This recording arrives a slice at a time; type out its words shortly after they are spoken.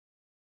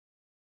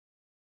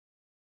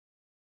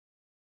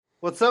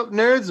What's up,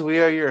 nerds? We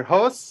are your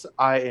hosts.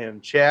 I am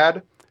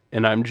Chad.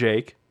 And I'm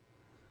Jake.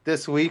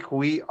 This week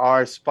we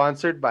are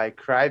sponsored by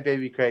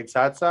Crybaby Craig's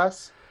Hot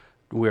Sauce.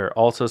 We are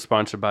also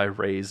sponsored by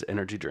Ray's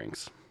Energy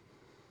Drinks.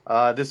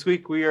 This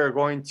week we are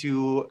going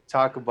to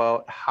talk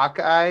about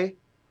Hawkeye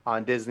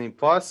on Disney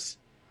Plus,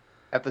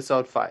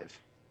 episode 5.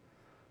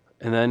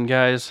 And then,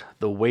 guys,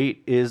 the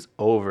wait is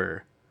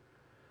over.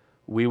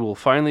 We will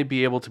finally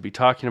be able to be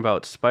talking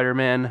about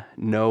Spider-Man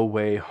No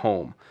Way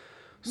Home.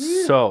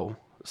 Yeah. So,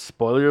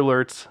 spoiler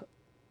alerts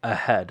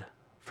ahead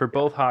for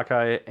both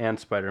Hawkeye and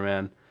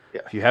Spider-Man.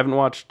 Yeah. If you haven't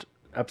watched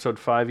episode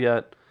 5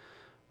 yet,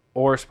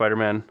 or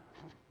Spider-Man,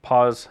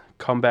 pause,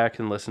 come back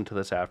and listen to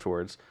this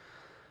afterwards,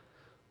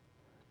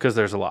 because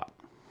there's a lot.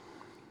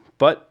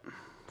 But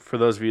for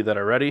those of you that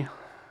are ready,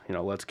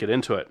 let's get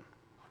into it.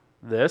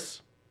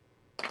 This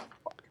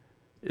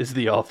is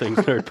the All Things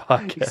Nerd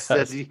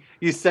podcast.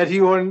 You said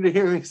you wanted to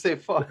hear me say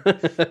fuck.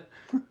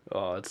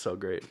 Oh, it's so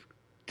great.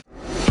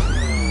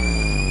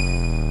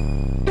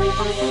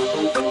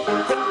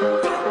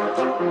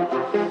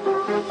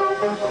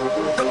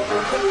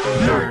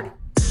 Nerd.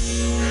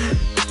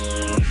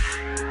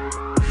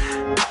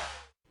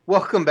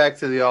 Welcome back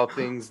to the All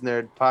Things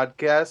Nerd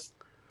podcast,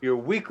 your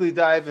weekly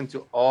dive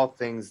into all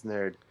things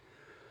nerd.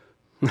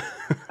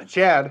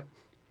 Chad,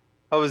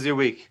 how was your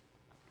week?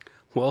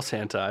 Well,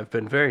 Santa, I've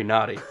been very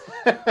naughty.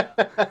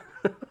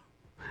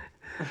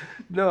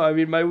 No, I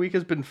mean, my week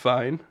has been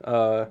fine.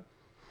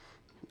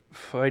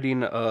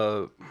 Fighting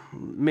a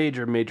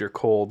major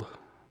cold.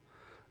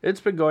 It's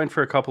been going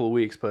for a couple of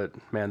weeks, but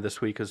man,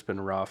 this week has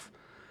been rough.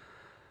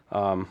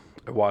 I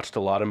watched a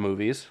lot of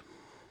movies.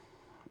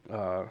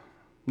 No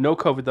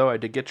COVID, though. I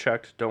did get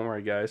checked. Don't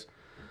worry, guys.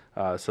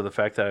 So the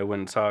fact that I went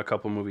and saw a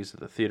couple movies at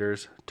the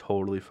theaters,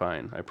 totally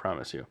fine. I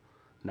promise you.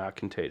 Not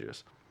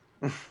contagious.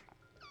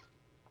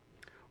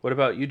 What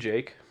about you,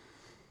 Jake?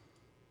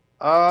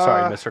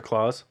 Sorry, Mr.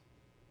 Claus.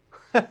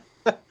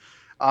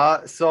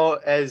 So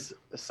as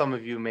some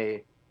of you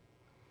may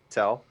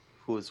tell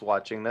who's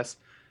watching this,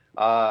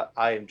 I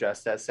am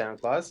dressed as Santa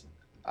Claus.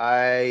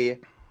 I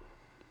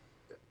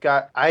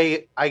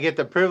get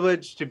the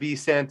privilege to be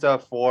Santa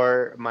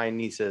for my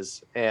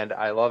nieces, and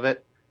I love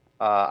it.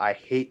 I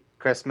hate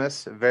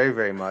Christmas very,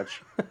 very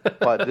much,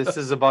 but this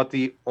is about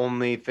the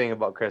only thing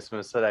about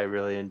Christmas that I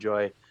really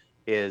enjoy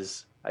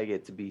is I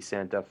get to be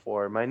Santa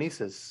for my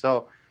nieces.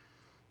 So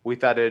we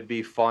thought it'd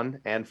be fun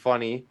and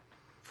funny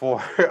for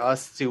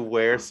us to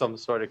wear some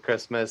sort of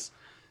Christmas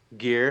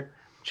gear.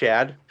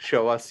 Chad,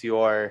 show us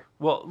your...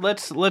 Well,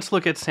 let's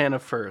look at Santa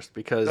first,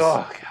 because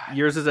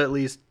yours is at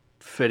least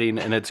fitting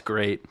and it's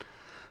great.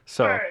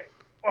 So, all right.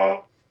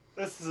 Well,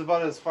 this is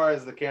about as far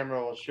as the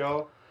camera will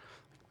show.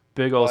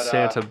 Big old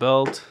Santa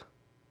belt,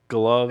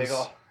 gloves,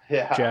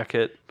 yeah.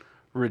 jacket,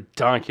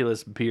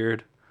 redonkulous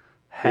beard,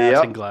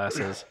 hat, and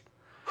glasses.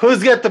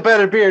 Who's got the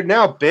better beard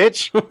now,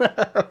 bitch?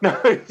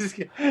 No, just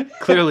kidding.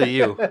 Clearly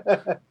you.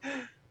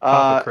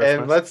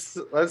 And let's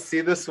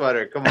see the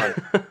sweater. Come on.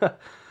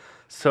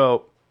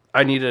 So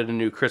I needed a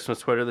new Christmas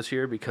sweater this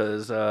year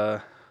because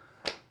I've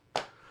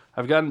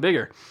gotten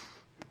bigger.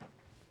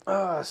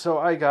 So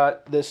I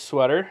got this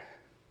sweater.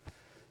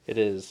 It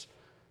is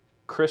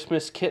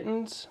Christmas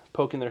kittens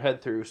poking their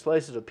head through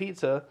slices of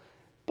pizza,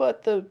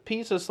 but the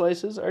pizza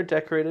slices are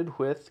decorated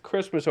with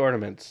Christmas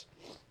ornaments.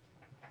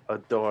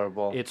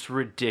 Adorable. It's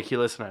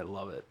ridiculous, and I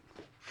love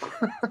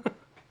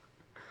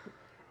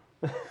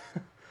it.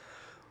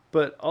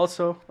 But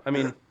also, I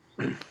mean,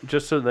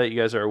 just so that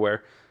you guys are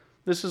aware,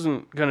 this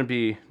isn't going to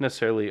be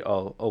necessarily a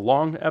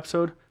long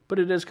episode, but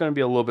it is going to be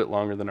a little bit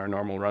longer than our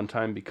normal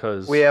runtime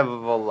because we have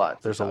a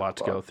lot. There's a lot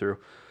to go through.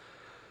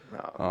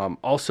 No.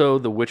 Also,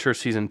 The Witcher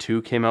Season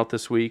 2 came out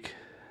this week.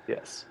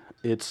 Yes.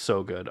 It's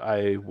so good.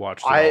 I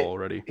watched it all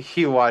already.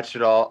 He watched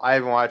it all. I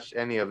haven't watched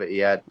any of it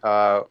yet.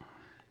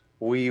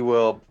 We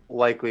will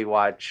likely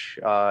watch,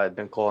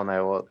 Nicole and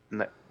I will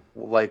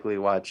likely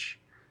watch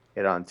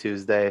it on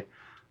Tuesday.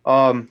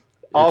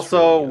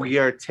 Also, really we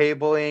are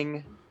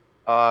tabling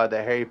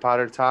the Harry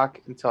Potter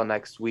talk until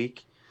next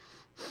week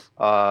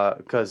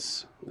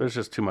because there's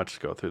just too much to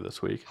go through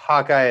this week.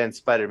 Hawkeye and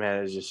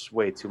Spider-Man is just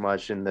way too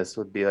much, and this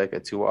would be like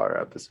a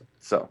 2-hour episode.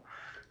 So,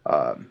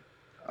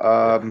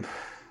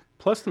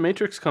 plus, The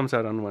Matrix comes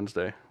out on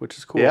Wednesday, which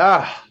is cool.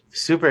 Yeah,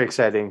 super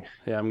exciting.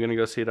 Yeah, I'm gonna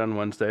go see it on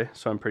Wednesday,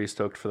 so I'm pretty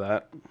stoked for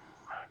that.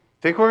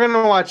 I think we're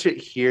gonna watch it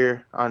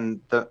here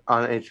on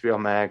HBO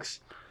Max.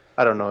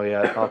 I don't know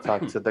yet. I'll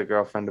talk to the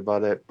girlfriend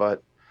about it.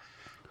 But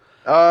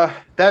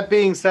that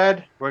being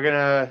said, we're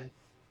gonna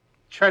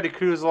try to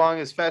cruise along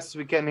as fast as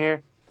we can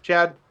here.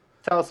 Chad,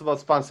 tell us about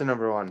sponsor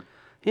number 1.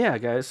 Yeah,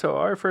 guys. So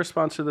our first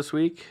sponsor this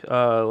week,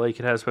 like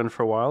it has been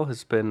for a while,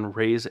 has been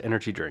Ray's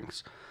Energy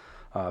Drinks.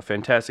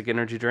 Fantastic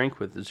energy drink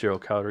with 0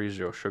 calories,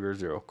 0 sugar,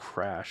 0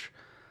 crash.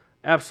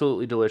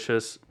 Absolutely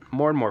delicious.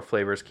 More and more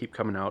flavors keep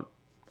coming out,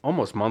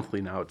 almost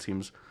monthly now it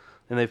seems.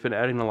 And they've been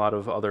adding a lot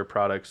of other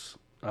products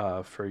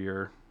for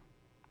your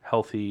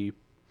healthy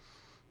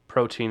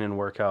protein and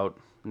workout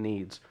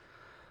needs.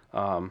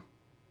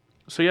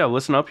 So yeah,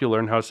 listen up. You'll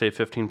learn how to save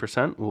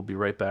 15%. We'll be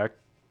right back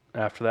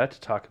after that to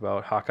talk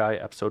about Hawkeye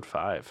Episode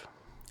 5.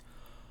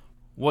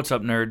 What's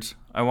up, nerds?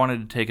 I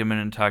wanted to take a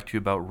minute and talk to you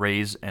about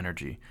Raze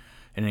Energy,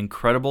 an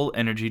incredible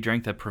energy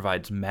drink that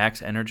provides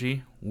max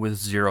energy with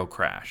zero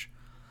crash.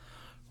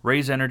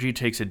 Raze Energy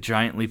takes a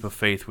giant leap of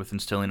faith with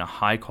instilling a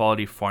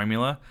high-quality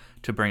formula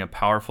to bring a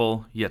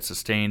powerful, yet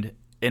sustained,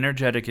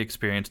 energetic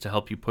experience to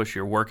help you push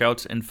your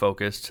workouts and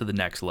focus to the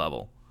next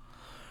level.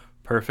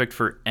 Perfect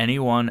for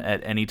anyone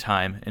at any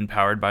time, and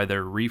powered by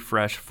their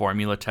Refresh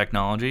formula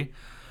technology,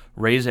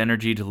 Raze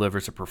Energy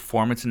delivers a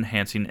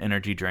performance-enhancing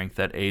energy drink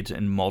that aids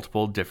in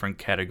multiple different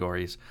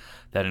categories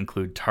that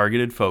include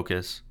targeted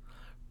focus,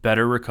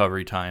 better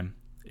recovery time,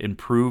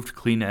 improved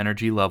clean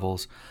energy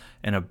levels,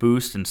 and a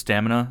boost in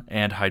stamina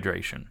and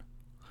hydration.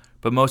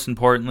 But most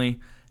importantly,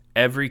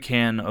 every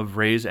can of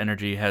Raze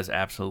Energy has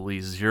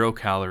absolutely 0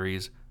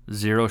 calories,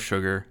 0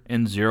 sugar,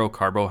 and 0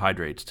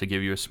 carbohydrates to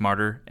give you a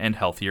smarter and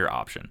healthier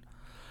option.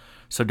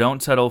 So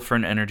don't settle for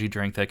an energy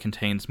drink that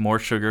contains more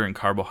sugar and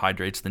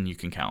carbohydrates than you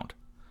can count.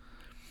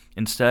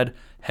 Instead,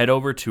 head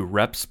over to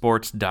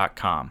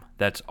repsports.com.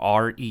 That's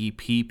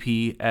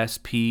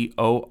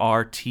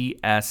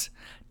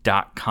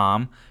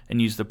REPPSPORTS.com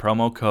and use the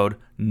promo code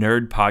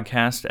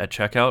NERDPODCAST at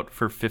checkout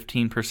for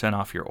 15%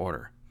 off your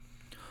order.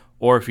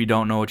 Or if you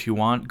don't know what you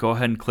want, go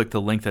ahead and click the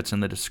link that's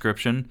in the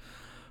description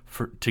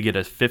to get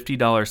a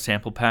 $50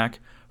 sample pack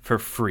for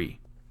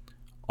free.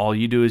 All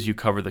you do is you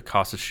cover the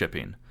cost of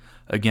shipping.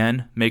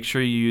 Again, make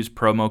sure you use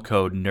promo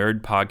code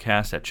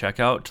NERDPODCAST at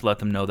checkout to let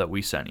them know that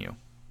we sent you.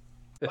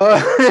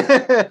 Let's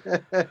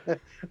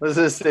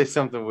just say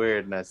something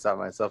weird and I stopped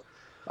myself.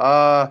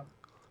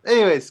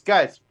 Anyways,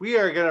 guys, we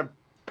are gonna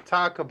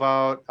talk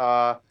about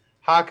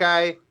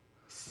Hawkeye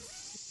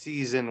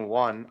season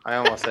 1. I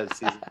almost said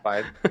season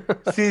 5.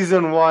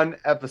 Season 1,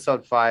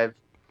 episode 5.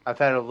 I've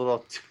had a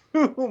little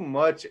too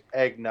much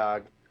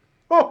eggnog.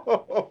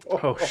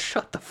 Oh,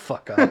 shut the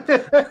fuck up.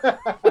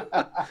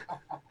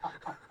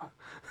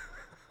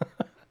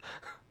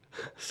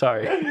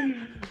 Sorry.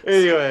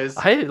 Anyways,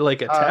 I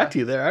attacked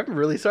you there. I'm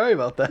really sorry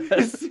about that.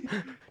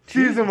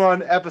 Season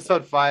 1,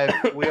 episode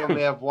 5. We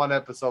only have one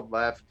episode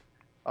left.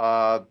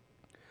 Yeah.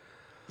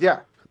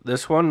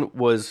 This one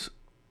was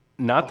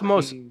not the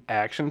most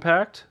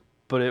action-packed,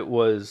 but it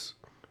was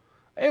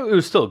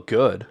still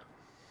good.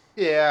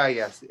 Yeah, I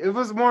guess.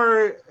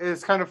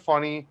 It's kind of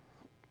funny.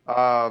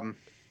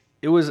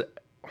 It was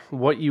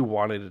what you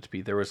wanted it to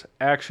be. There was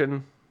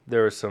action.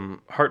 There was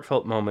some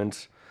heartfelt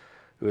moments.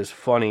 It was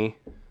funny.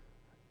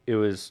 It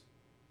was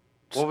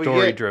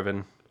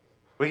story-driven.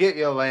 We get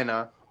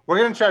Yelena. We're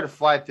going to try to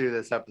fly through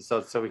this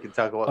episode so we can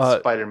talk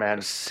about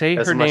Spider-Man. Say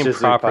her name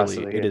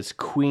properly. It is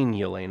Queen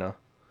Yelena.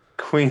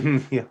 Queen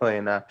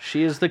Yelena.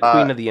 She is the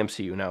queen of the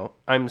MCU now.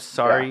 I'm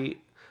sorry. Yeah.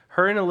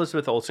 Her and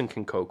Elizabeth Olsen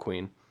can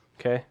co-queen.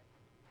 Okay?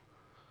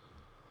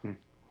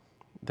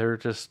 They're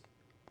just...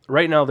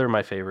 Right now, they're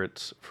my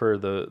favorites for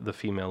the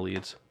female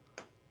leads.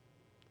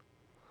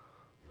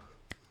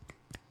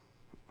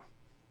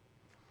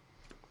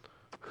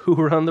 Who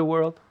run the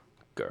world?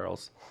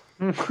 Girls.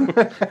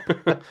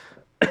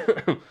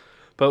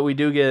 But we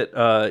do get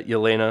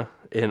Yelena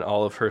in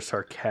all of her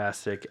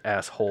sarcastic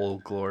asshole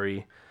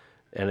glory,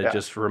 and it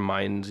just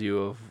reminds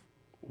you of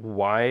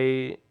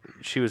why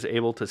she was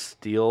able to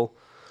steal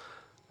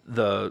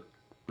the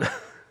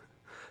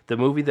the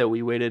movie that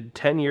we waited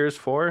 10 years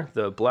for,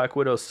 the Black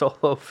Widow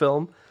solo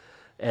film,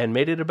 and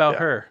made it about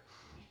her.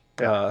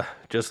 Yeah.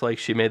 Just like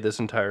she made this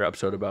entire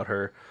episode about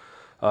her.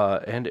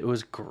 And it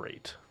was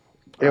great.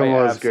 I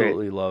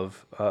absolutely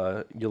love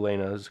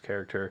Yelena's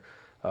character,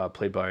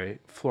 played by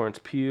Florence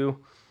Pugh.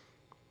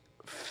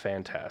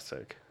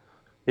 Fantastic.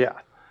 Yeah.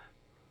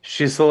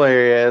 She's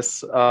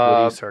hilarious.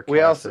 Witty,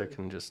 sarcastic,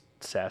 and just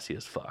sassy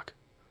as fuck.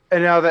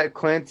 And now that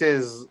Clint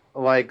is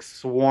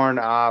sworn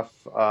off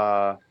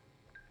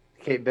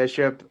Kate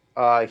Bishop,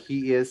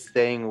 he is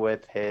staying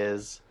with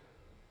his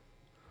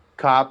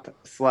cop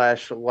 /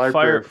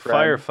 LARPer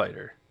friend.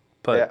 Firefighter.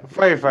 But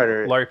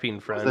firefighter.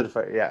 LARPing friend.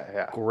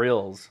 Yeah.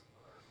 Grills.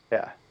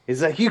 Yeah.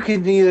 He's like, you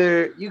can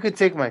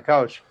take my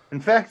couch.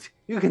 In fact,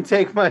 you can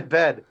take my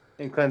bed.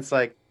 And Clint's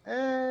like,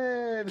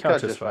 the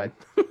couch is fine.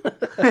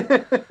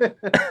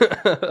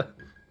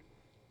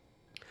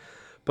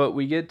 But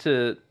we get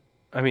to,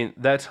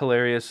 that's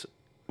hilarious.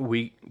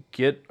 We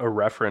get a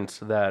reference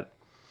that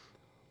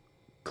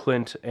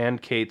Clint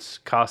and Kate's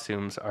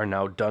costumes are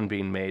now done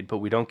being made, but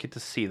we don't get to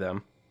see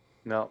them.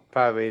 No,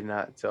 probably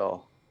not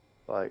till,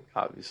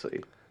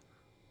 obviously.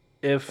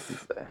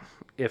 If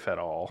at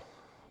all.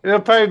 It'll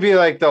probably be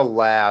the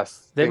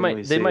last They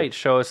might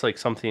show us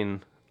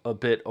something a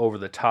bit over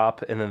the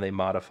top, and then they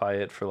modify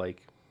it for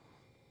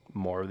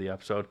more of the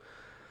episode.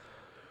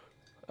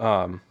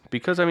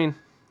 Because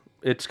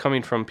it's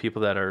coming from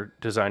people that are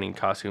designing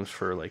costumes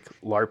for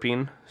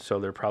LARPing, so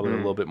they're probably a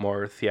little bit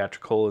more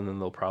theatrical, and then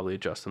they'll probably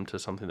adjust them to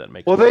something that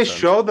makes. Well, they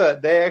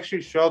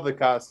actually show the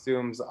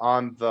costumes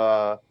on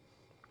the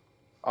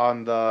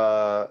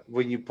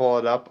when you pull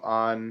it up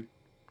on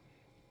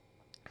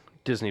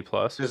Disney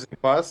Plus.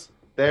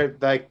 They're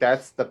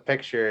that's the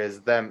picture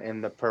is them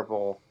in the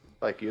purple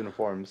like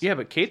uniforms. Yeah,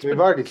 but We've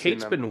already seen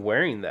Kate's them. been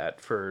wearing that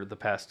for the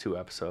past 2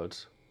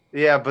 episodes.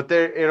 Yeah, but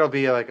it'll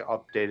be like an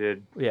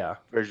updated Yeah.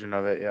 version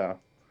of it. Yeah.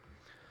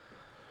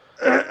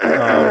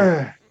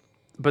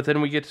 But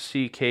then we get to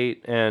see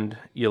Kate and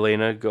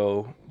Yelena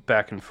go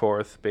back and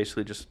forth,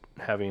 basically just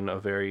having a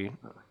very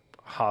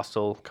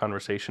hostile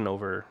conversation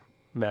over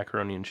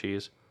macaroni and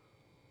cheese.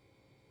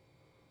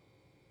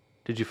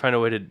 Did you find a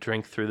way to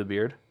drink through the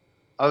beard?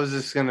 I was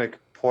just gonna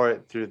pour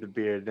it through the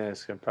beard, and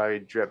it's gonna probably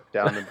drip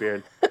down the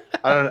beard.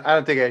 I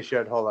don't think I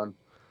should. Hold on.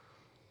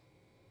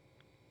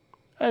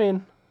 I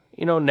mean,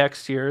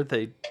 next year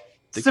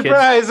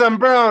Surprise! I'm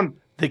brown.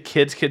 the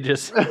kids could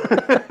just I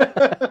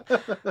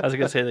was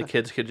gonna say the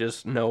kids could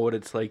just know what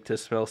it's like to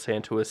smell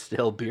Santa with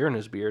stale beer in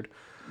his beard.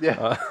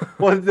 Yeah.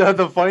 Well,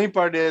 the funny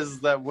part is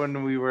that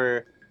when we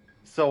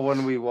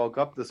woke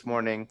up this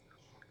morning,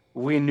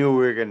 we knew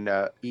we were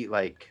gonna eat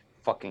like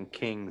fucking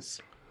kings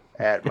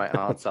at my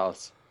aunt's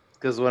house.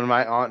 Because when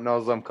my aunt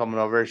knows I'm coming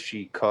over,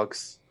 she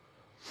cooks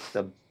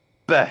the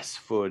best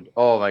food.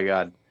 Oh my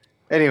god.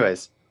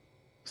 Anyways,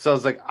 so I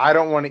was like, I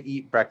don't want to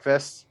eat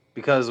breakfast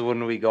because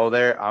when we go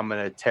there, I'm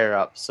gonna tear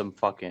up some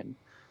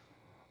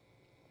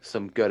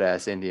good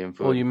ass Indian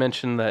food. Well, you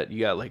mentioned that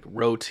you got like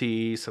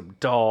roti, some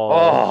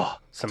dal,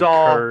 some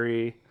dal.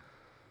 curry.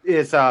 It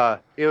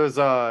was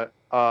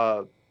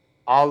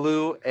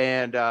aloo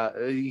and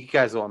you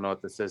guys won't know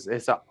what this is.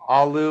 It's a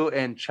aloo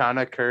and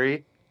chana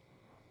curry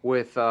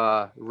with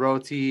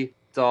roti,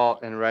 dal,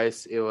 and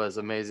rice. It was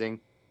amazing.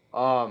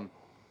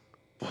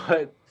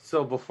 But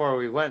so before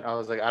we went, I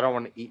was like, I don't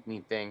want to eat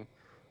anything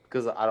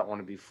because I don't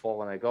want to be full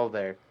when I go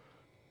there.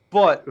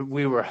 But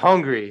we were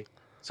hungry,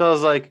 so I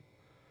was like,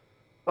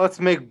 let's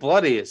make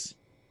bloodies.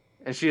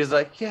 And she was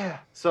like, yeah.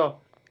 So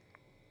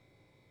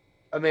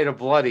I made a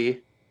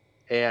bloody,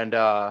 and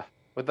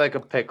with like a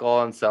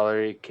pickle and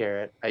celery,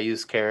 carrot. I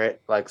use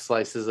carrot, like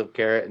slices of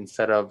carrot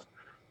instead of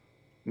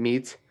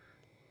meat.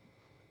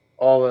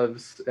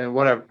 Olives and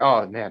whatever.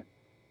 Oh man.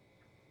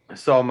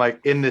 So I'm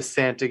like in this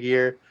Santa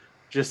gear,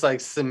 just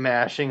like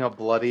smashing a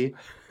bloody.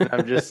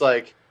 I'm just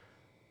like,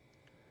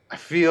 I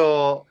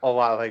feel a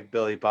lot like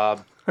Billy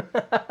Bob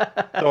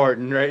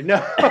Thornton right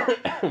now.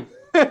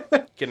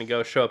 Gonna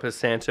go show up as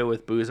Santa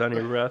with booze on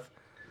your breath.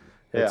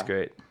 That's Yeah.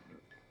 great.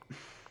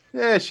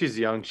 Yeah, she's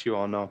young. She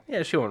won't know.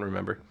 Yeah, she won't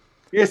remember.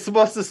 You're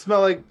supposed to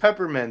smell like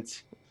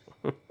peppermint.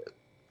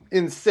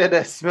 Instead,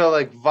 I smell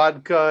like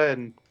vodka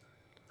and.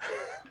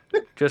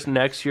 Just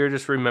next year,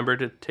 just remember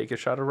to take a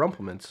shot of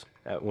Rumplemints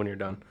when you're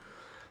done.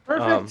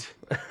 Perfect.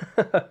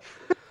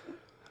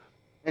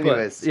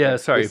 Anyways. But, yeah,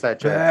 sorry.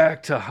 Back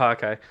Back to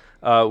Hawkeye.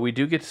 We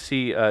do get to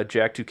see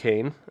Jack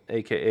Duquesne,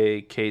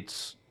 a.k.a.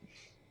 Kate's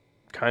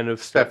kind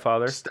of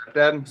stepfather.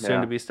 Stepdad?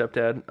 Soon-to-be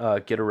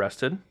stepdad, get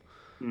arrested.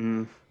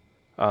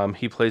 Mm-hmm.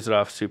 He plays it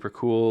off super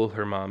cool.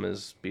 Her mom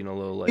is being a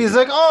little like... He's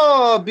like,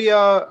 oh,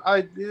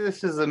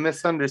 this is a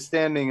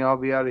misunderstanding. I'll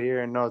be out of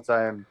here in no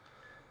time.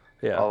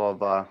 Yeah. Blah,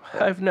 blah, blah.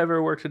 I've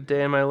never worked a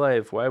day in my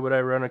life. Why would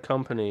I run a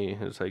company?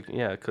 It's like,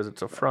 yeah, because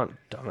it's a front,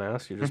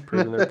 dumbass. You're just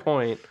proving their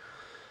point.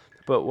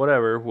 But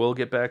whatever. We'll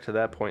get back to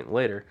that point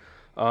later.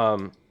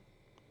 I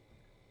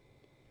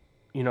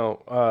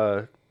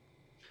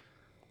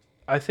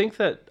think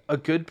that a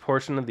good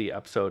portion of the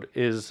episode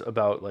is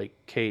about like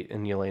Kate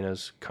and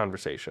Yelena's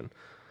conversation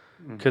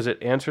because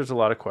it answers a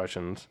lot of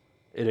questions.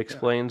 It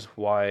explains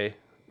why,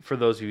 for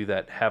those of you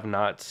that have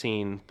not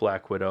seen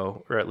Black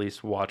Widow or at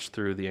least watched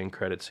through the end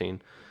credit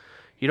scene,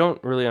 you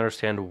don't really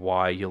understand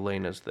why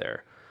Yelena's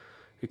there,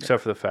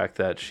 except for the fact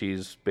that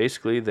she's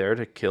basically there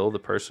to kill the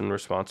person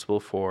responsible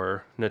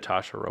for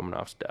Natasha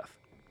Romanoff's death.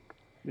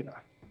 Yeah.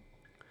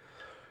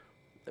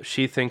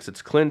 She thinks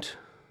it's Clint.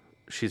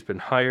 She's been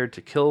hired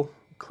to kill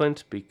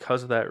Clint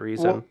because of that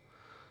reason. Well,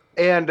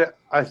 and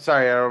I'm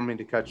sorry, I don't mean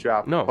to cut you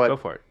off. No, but go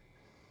for it.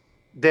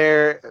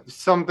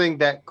 Something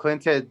that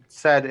Clint had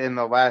said in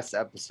the last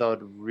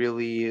episode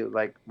really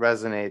like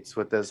resonates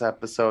with this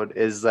episode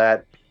is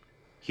that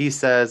he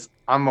says,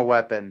 I'm a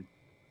weapon.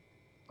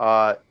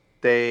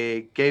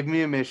 They gave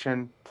me a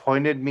mission,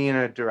 pointed me in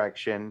a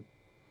direction,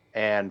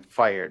 and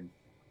fired.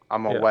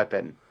 I'm a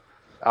weapon.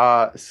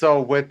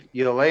 So with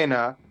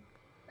Yelena,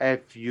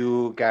 if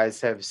you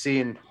guys have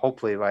seen,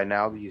 hopefully by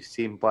now you've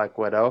seen Black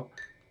Widow.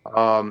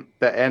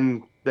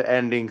 The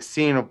ending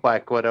scene of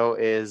Black Widow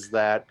is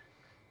that,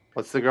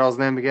 what's the girl's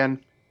name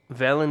again?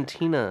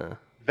 Valentina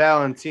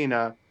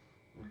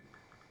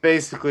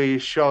basically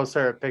shows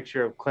her a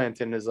picture of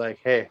Clint and is like,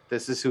 hey,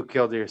 this is who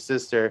killed your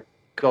sister.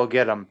 Go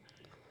get him.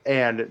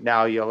 And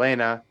now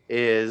Yelena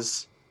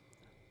is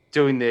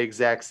doing the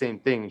exact same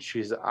thing.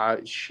 She's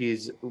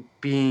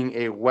being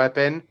a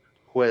weapon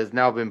who has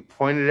now been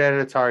pointed at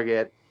a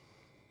target,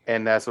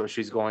 and that's what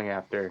she's going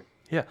after.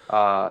 Yeah.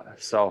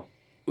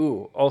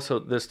 Ooh, also,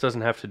 this doesn't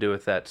have to do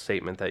with that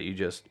statement that you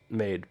just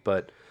made,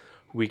 but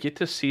we get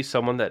to see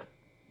someone that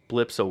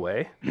blips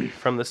away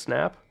from the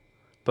snap,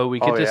 but we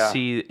get to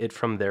see it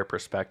from their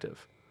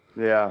perspective.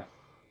 Yeah.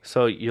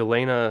 So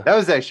Yelena... That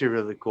was actually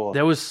really cool.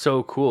 That was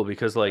so cool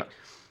because, like,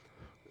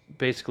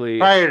 basically...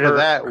 Prior to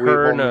that, we've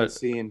only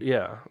seen...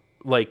 Yeah,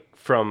 like,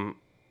 from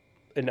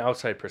an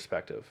outside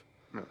perspective.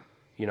 Hmm.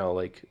 You know,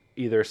 like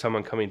either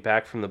someone coming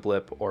back from the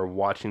blip or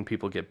watching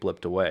people get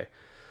blipped away.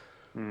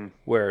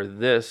 Where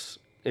this,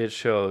 it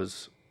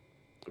shows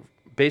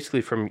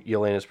basically from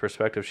Yelena's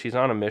perspective, she's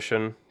on a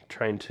mission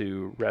trying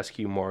to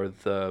rescue more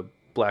of the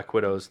Black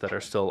Widows that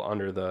are still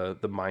under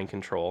the mind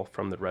control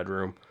from the Red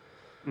Room.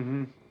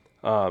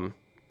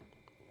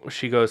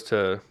 She goes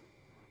to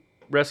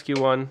rescue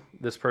one.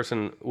 This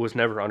person was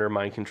never under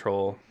mind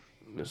control.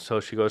 So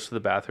she goes to the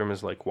bathroom,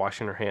 is like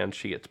washing her hands.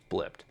 She gets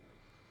blipped.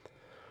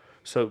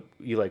 So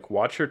you like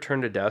watch her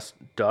turn to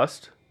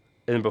dust,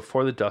 and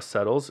before the dust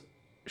settles,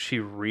 she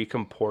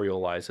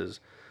recomporializes.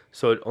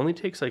 So it only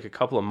takes like a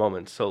couple of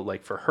moments. So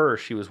like for her,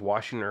 she was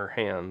washing her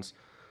hands,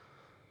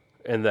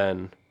 and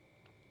then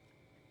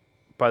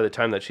by the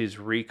time that she's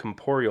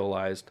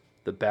recomporialized,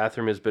 the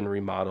bathroom has been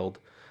remodeled.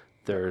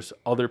 There's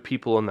other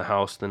people in the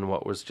house than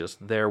what was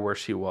just there where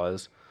she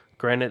was.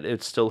 Granted,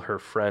 it's still her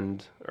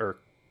friend or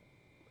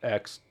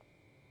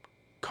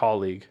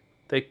ex-colleague.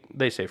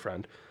 They say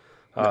friend.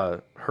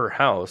 Her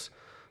house.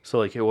 So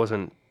like it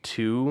wasn't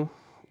too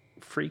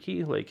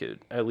freaky. Like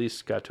it at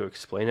least got to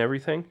explain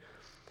everything.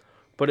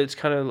 But it's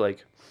kind of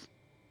like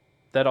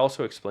that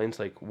also explains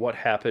like what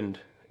happened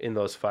in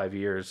those 5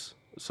 years.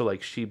 So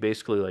like she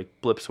basically like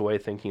blips away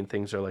thinking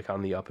things are like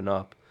on the up and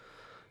up.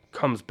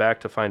 Comes back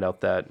to find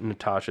out that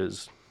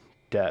Natasha's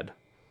dead.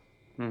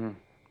 And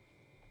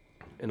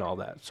all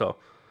that. So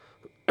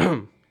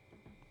I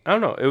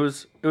don't know. It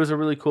was a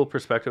really cool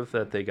perspective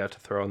that they got to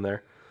throw in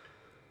there.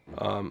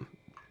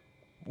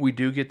 We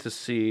do get to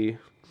see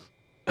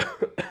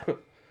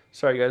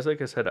sorry guys,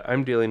 like I said,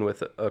 I'm dealing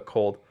with a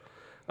cold.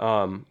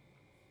 Oh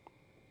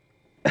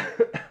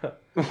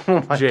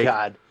my Jake,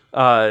 God.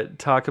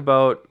 Talk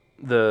about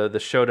the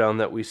showdown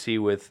that we see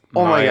with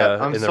Oh my Maya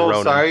God. I'm in the so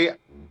Ronin. sorry.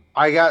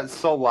 I got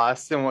so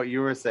lost in what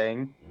you were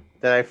saying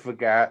that I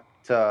forgot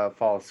to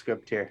follow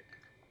script here.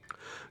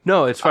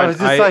 No, it's fine.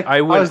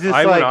 I went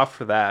off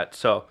for that.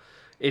 So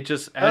it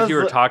just, as you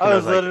were talking, I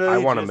was like, I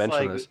want to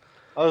mention this.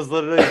 I was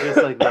literally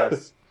just like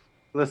this,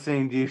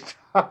 listening to you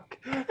talk,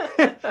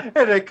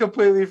 and I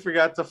completely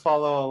forgot to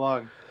follow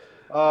along.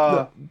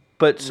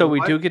 But so we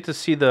what? do get to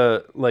see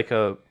the like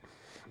a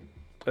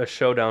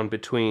showdown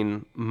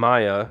between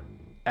Maya,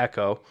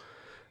 Echo,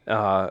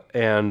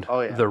 and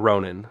the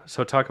Ronin.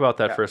 So talk about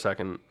that for a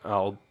second.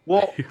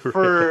 Well, be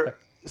right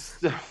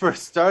for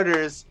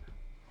starters,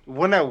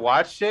 when I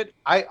watched it,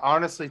 I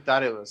honestly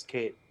thought it was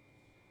Kate.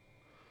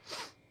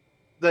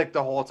 Like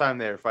the whole time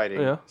they were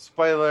fighting. Yeah.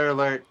 Spoiler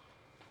alert.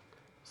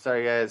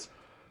 Sorry, guys.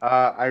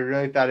 I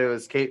really thought it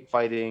was Kate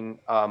fighting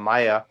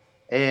Maya,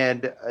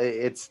 and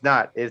it's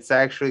not. It's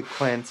actually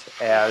Clint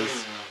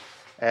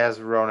as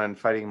Ronin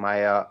fighting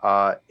Maya.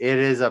 It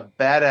is a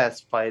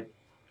badass fight.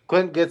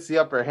 Clint gets the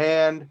upper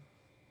hand,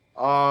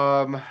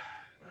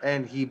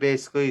 and he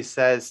basically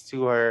says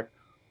to her,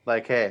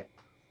 like, "Hey,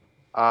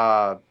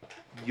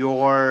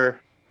 your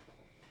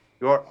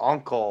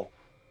uncle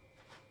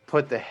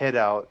put the hit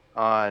out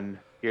on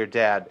your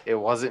dad. It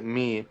wasn't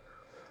me.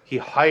 He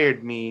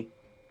hired me,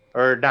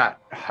 or not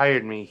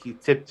hired me. He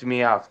tipped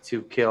me off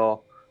to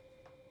kill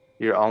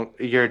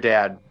your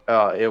dad.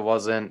 It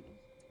wasn't,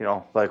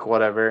 like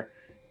whatever."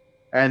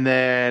 And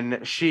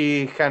then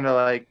she kind of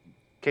like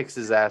kicks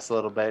his ass a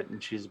little bit,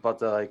 and she's about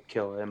to like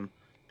kill him.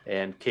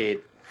 And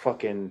Kate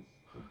fucking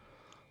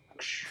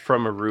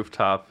from a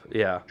rooftop,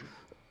 yeah.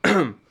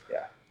 Yeah.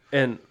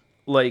 And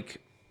like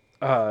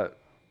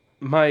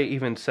Maya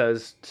even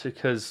says,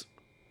 because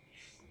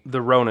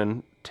the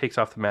Ronin takes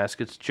off the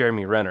mask, it's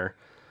Jeremy Renner.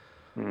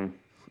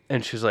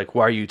 And she's like,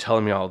 why are you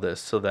telling me all this?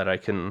 So that I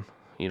can,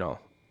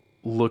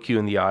 look you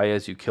in the eye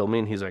as you kill me?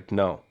 And he's like,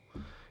 no.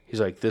 He's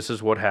like, this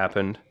is what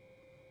happened.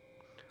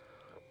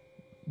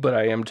 But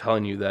I am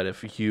telling you that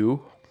if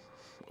you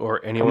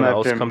or anyone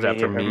else comes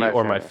after me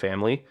or my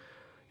family,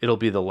 it'll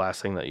be the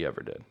last thing that you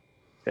ever did.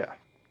 Yeah.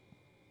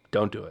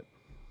 Don't do it.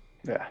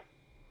 Yeah.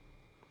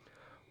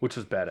 Which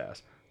is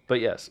badass.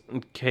 But yes,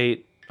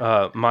 Kate,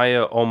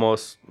 Maya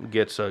almost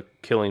gets a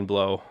killing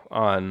blow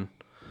on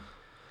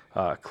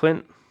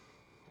Clint.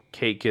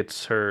 Kate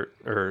gets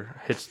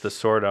hits the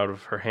sword out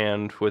of her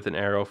hand with an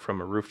arrow from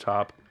a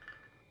rooftop.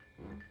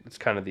 It's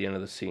kind of the end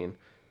of the scene.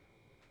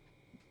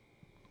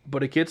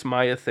 But it gets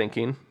Maya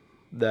thinking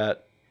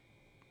that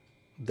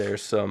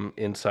there's some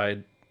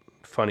inside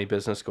funny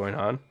business going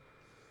on.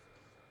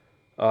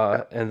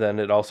 And then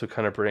it also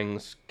kind of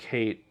brings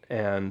Kate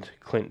and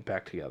Clint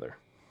back together.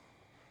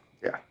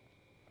 Yeah.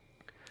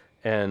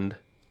 And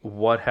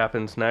what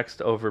happens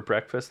next over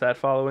breakfast that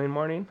following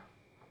morning?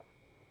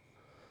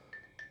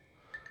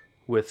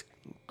 With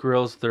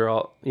grills, they're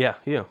all... Yeah,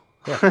 you.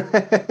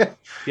 Yeah.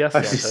 Yes, I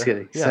was just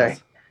kidding.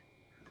 Yes.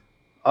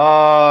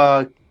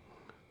 Sorry.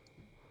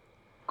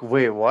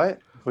 Wait, what?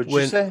 What'd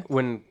you say?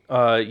 When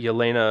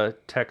Yelena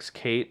texts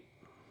Kate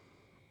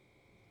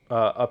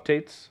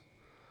updates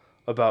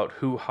about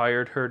who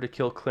hired her to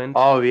kill Clint.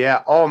 Oh,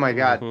 yeah. Oh, my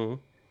God.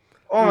 Mm-hmm.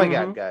 Oh, my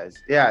God,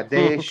 guys. Yeah,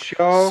 they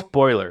show...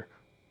 Spoiler.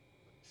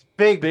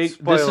 Big This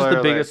spoiler is the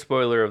alert. biggest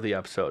spoiler of the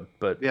episode.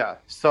 But yeah,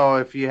 so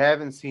if you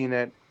haven't seen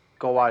it,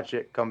 go watch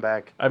it. Come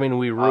back. I mean,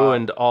 we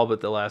ruined all but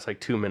the last like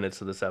 2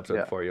 minutes of this episode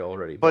Yeah. for you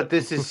already. But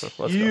this is let's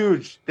go.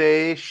 huge.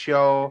 They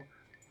show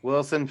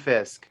Wilson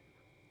Fisk,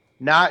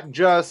 not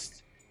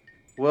just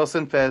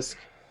Wilson Fisk,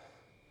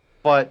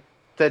 but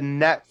the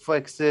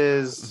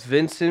Netflix's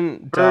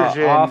Vincent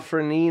version-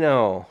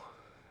 D'Onofrio.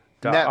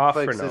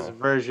 Netflix's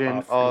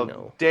version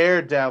of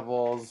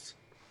Daredevil's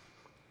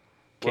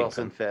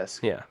Wilson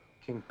Fisk. Yeah.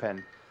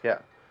 Kingpin. Yeah.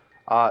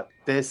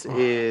 This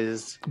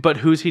is But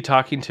who's he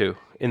talking to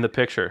in the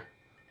picture?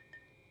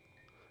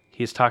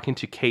 He's talking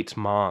to Kate's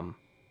mom.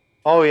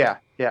 oh yeah,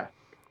 yeah.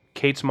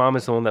 Kate's mom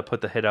is the one that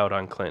put the hit out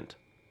on Clint.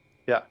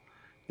 Yeah.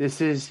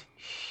 This is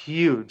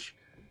huge.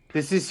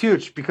 This is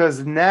huge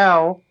because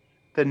now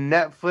the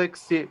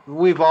Netflix,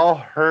 we've all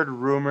heard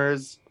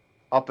rumors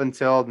up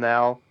until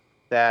now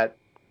that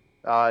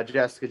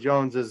Jessica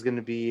Jones is going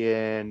to be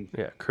in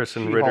Yeah,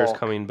 Kristen She-Hulk. Ritter's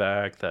coming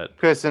back. That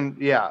Kristen.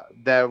 Yeah.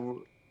 That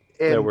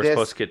we're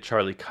supposed to get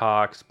Charlie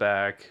Cox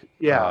back.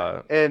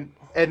 Yeah. and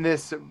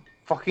this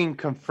fucking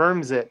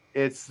confirms it.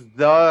 It's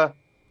the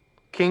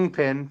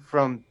Kingpin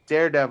from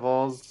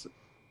Daredevil's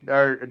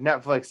or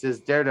Netflix's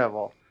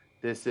Daredevil.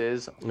 This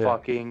is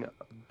fucking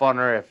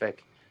bonerific.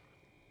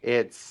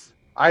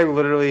 I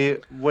literally,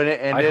 when it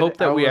ended, I hope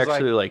that we was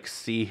actually like,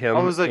 see him I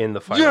was like, in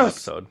the final yes!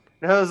 episode.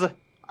 and I was like,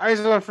 I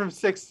just went from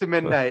 6 to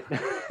midnight.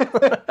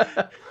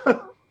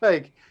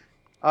 Like,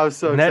 I was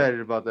so excited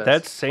about this.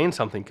 That's saying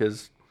something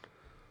because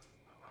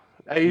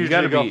I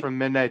usually go from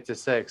midnight to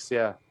 6.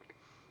 Yeah.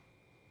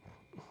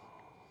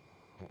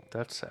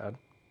 That's sad.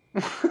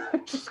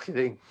 Just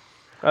kidding.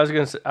 I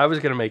was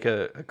gonna make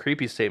a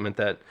creepy statement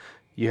that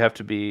you have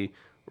to be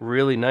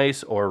really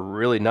nice or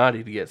really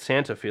naughty to get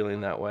Santa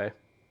feeling that way.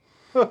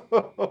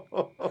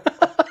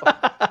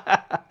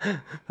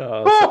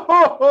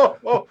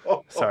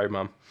 Sorry,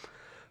 Mom.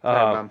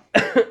 Sorry, Mom.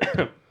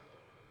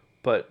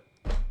 But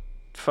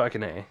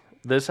fucking A.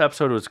 This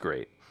episode was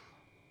great.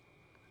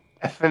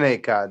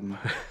 FNA Cotton.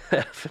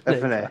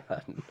 FNA.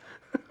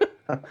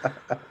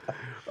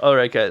 All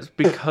right, guys.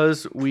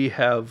 Because we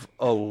have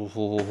a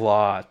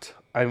lot.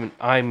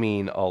 I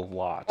mean a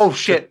lot. Oh,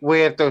 shit.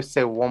 We have to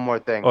say one more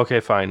thing. Okay,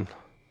 fine.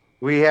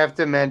 We have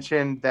to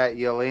mention that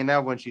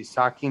Yelena, when she's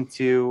talking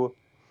to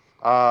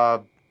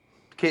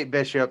Kate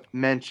Bishop,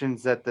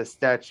 mentions that the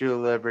Statue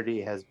of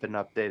Liberty has been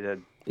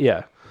updated.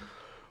 Yeah.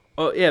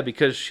 Oh, yeah,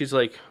 because she's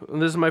like,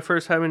 this is my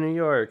first time in New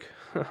York.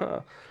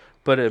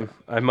 But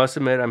I must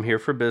admit, I'm here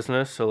for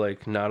business, so,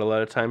 like, not a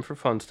lot of time for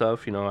fun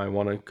stuff. You know, I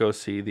want to go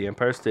see the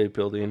Empire State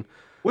Building.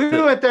 We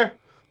went there.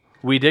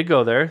 We did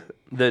go there.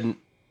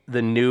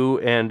 The new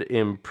and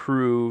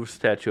improved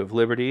Statue of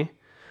Liberty,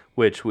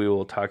 which we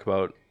will talk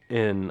about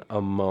in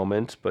a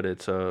moment, but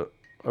it's a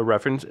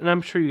reference. And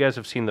I'm sure you guys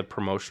have seen the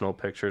promotional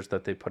pictures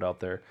that they put out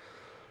there.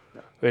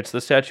 It's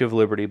the Statue of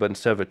Liberty, but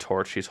instead of a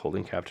torch, she's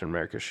holding Captain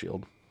America's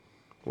shield.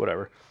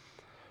 Whatever.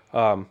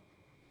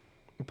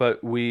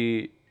 But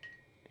we,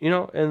 you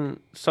know, and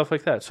stuff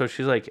like that. So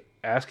she's like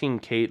asking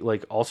Kate,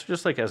 like, also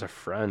just like as a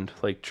friend,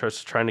 like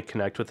just trying to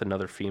connect with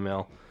another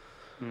female.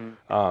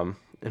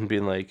 And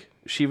being like,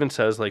 she even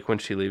says, like, when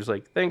she leaves,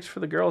 like, thanks for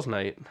the girls'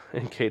 night.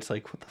 And Kate's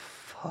like, what the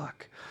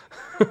fuck?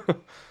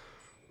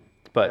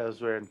 But That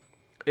was weird.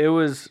 it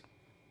was,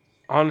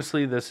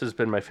 honestly, this has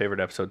been my favorite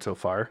episode so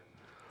far.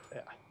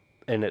 Yeah.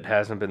 And it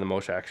hasn't been the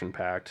most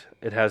action-packed.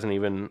 It hasn't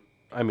even,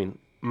 I mean,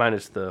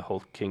 minus the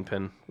whole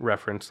Kingpin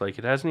reference, like,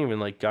 it hasn't even,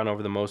 like, gone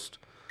over the most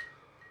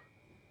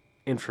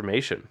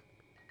information.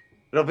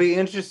 It'll be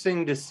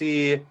interesting to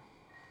see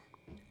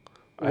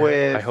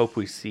I hope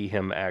we see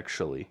him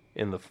actually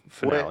in the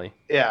finale.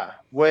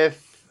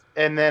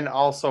 And then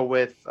also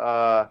with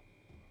what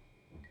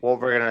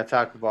we're going to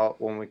talk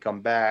about when we come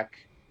back.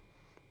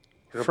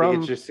 It'll be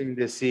interesting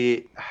to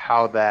see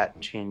how that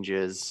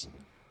changes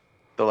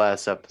the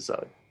last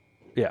episode.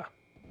 Yeah.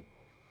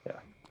 Yeah.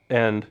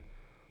 And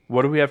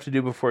what do we have to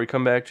do before we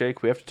come back,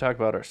 Jake? We have to talk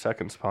about our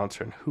second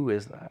sponsor, and who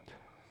is that?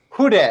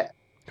 Who dat?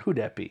 Who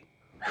that be?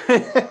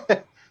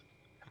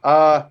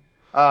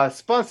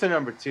 Sponsor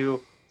number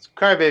 2.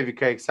 Crybaby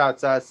Craig's hot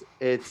sauce.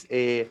 It's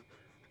a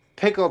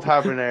pickled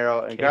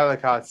habanero and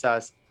garlic hot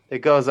sauce that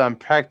goes on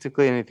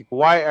practically anything.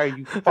 Why are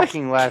you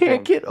fucking laughing? I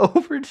can't get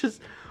over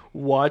just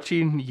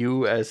watching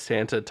you as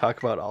Santa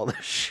talk about all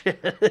this shit.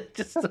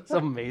 It's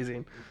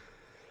amazing.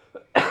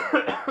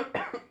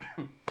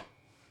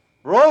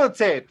 Roll the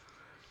tape.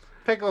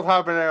 Pickled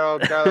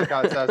habanero, garlic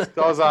hot sauce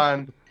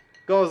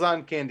goes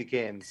on candy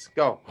canes.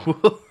 Go.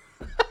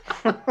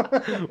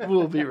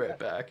 We'll be right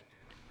back.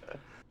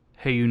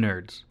 Hey, you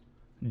nerds.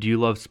 Do you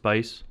love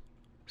spice?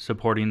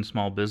 Supporting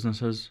small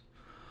businesses?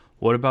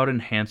 What about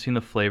enhancing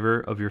the flavor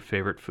of your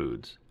favorite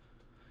foods?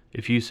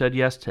 If you said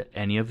yes to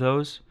any of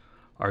those,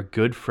 our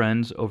good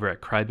friends over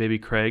at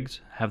Crybaby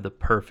Craig's have the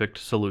perfect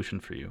solution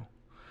for you.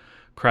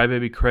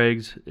 Crybaby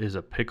Craig's is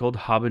a pickled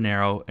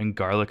habanero and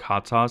garlic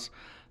hot sauce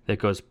that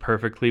goes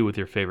perfectly with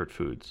your favorite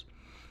foods,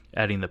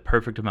 adding the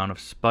perfect amount of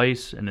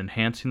spice and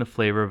enhancing the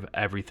flavor of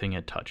everything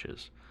it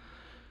touches.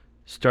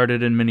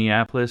 Started in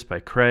Minneapolis by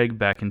Craig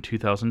back in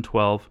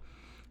 2012,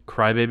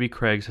 Crybaby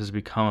Craig's has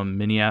become a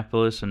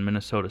Minneapolis and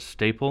Minnesota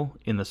staple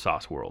in the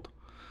sauce world.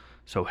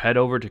 So head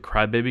over to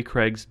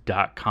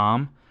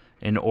crybabycraigs.com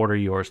and order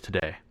yours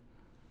today.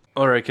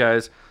 All right,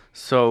 guys.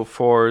 So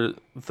for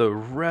the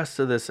rest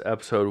of this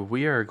episode,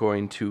 we are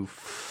going to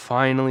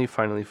finally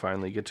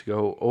get to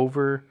go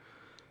over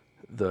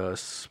the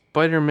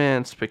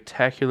Spider-Man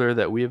Spectacular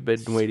that we have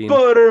been waiting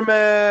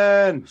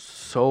Spider-Man!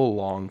 so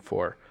long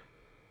for.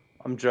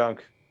 I'm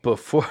drunk.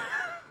 Before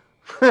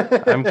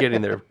I'm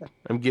getting there.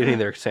 I'm getting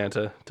there,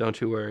 Santa.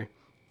 Don't you worry.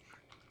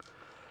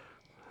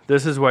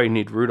 This is why you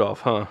need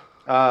Rudolph, huh?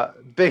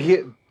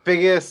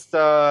 Biggest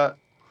you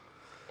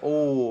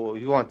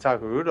want to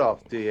talk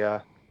Rudolph, do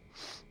you?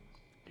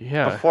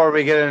 Yeah. Before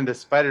we get into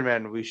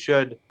Spider-Man, we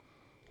should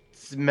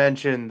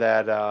mention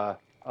that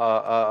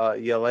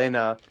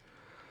Yelena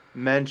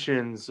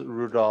mentions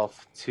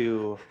Rudolph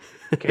to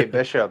Kate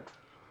Bishop.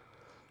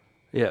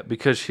 Yeah,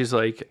 because she's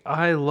like,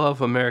 I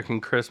love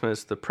American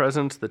Christmas. The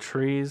presents, the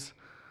trees,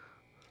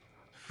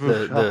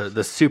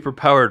 the super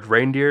powered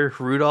reindeer.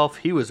 Rudolph,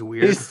 he was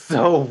weird. He's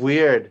so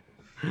weird.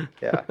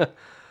 Yeah.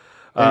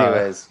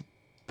 Anyways.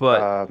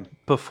 But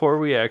before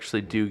we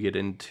actually do get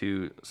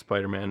into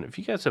Spider-Man, if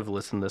you guys have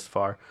listened this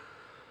far,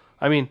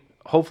 I mean,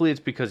 hopefully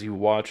it's because you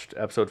watched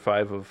episode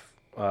 5 of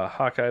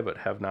Hawkeye but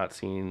have not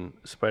seen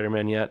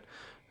Spider-Man yet.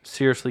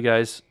 Seriously,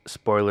 guys,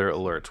 spoiler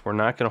alerts. We're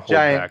not going to hold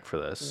back for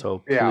this. So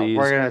please,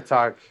 we're going to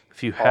talk.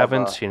 If you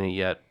haven't seen it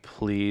yet,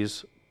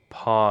 please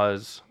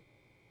pause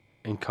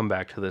and come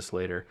back to this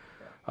later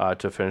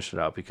to finish it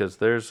out, because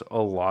there's a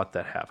lot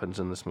that happens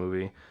in this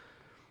movie.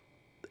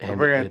 And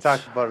we're going to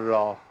talk about it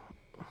all.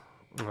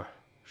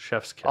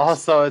 Chef's kiss.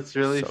 Also, it's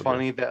really So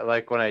funny that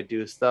like when I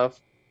do stuff,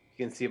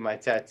 you can see my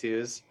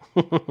tattoos.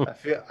 I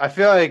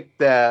feel like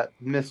that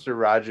Mr.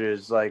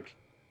 Rogers like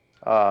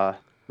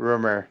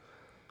rumor.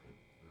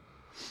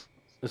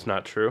 It's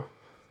not true.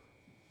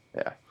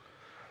 Yeah.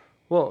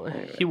 Well,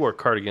 he wore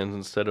cardigans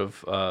instead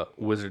of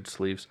wizard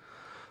sleeves.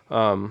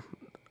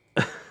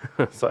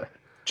 Sorry.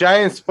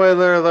 Giant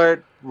spoiler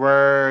alert.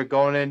 We're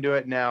going into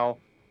it now.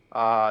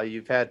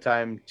 You've had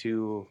time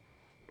to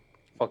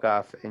fuck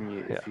off,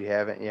 and if you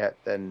haven't yet,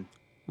 then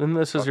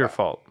this is your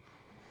fault.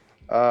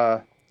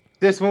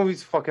 This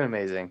movie's fucking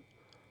amazing.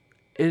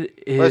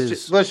 It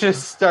is. Let's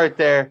just start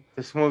there.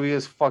 This movie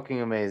is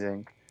fucking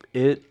amazing.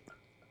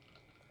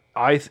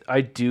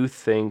 I do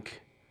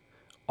think,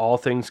 all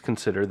things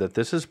considered, that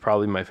this is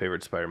probably my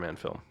favorite Spider-Man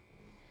film.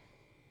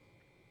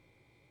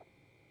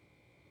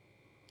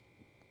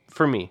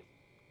 For me.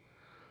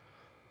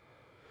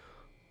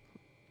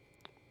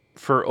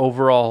 For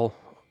overall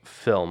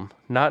film.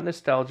 Not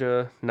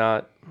nostalgia,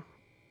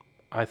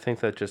 I think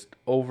that just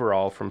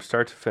overall, from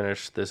start to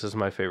finish, this is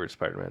my favorite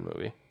Spider-Man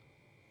movie.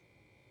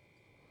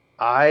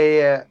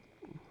 I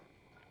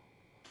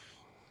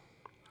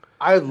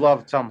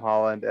love Tom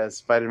Holland as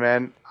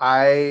Spider-Man.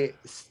 I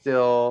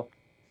still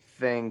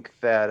think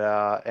that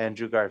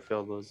Andrew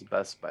Garfield was the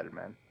best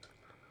Spider-Man.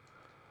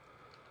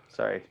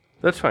 Sorry.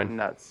 That's fine. I'm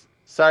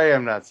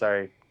not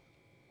sorry.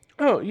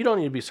 Oh, you don't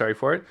need to be sorry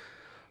for it.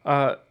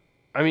 I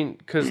mean,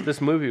 because this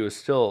movie was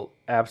still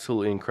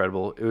absolutely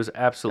incredible. It was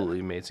absolutely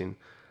amazing.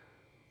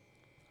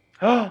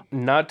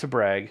 Not to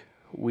brag,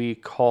 we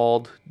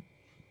called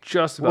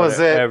just about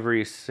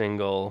every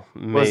single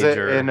major Was it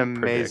an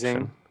amazing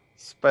prediction.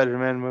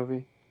 Spider-Man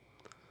movie?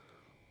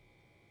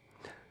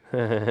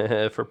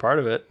 For part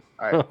of it.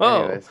 All right,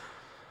 anyways.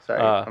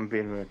 Sorry, I'm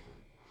being rude.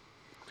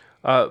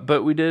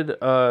 But we did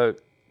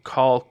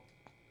call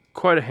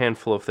quite a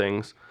handful of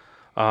things.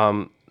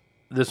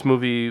 This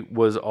movie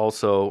was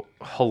also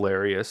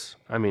hilarious.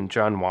 I mean,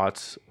 John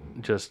Watts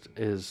just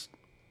is...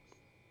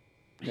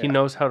 He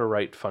knows how to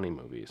write funny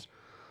movies.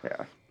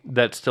 Yeah.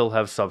 That still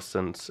have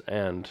substance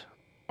and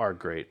are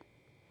great.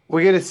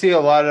 We get to see a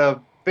lot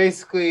of...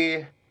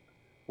 Basically,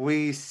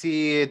 we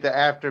see the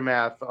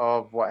aftermath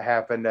of what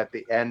happened at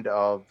the end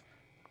of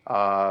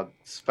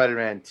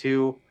Spider-Man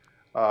 2.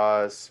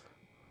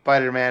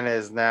 Spider-Man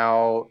is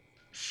now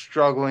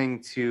struggling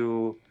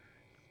to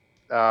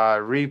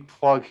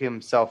replug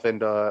himself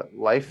into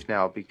life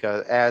now,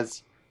 because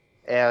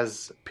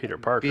as Peter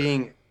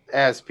Parker.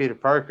 As Peter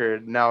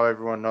Parker, now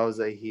everyone knows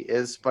that he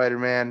is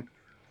Spider-Man.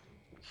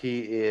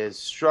 He is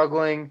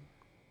struggling.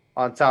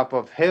 On top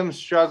of him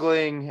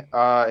struggling,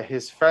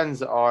 his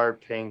friends are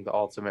paying the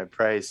ultimate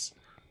price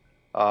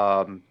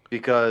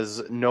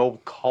because no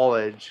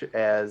college,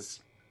 as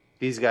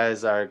these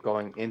guys are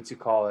going into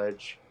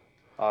college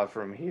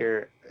from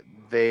here,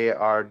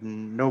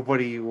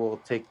 nobody will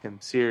take them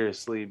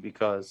seriously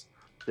because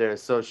they're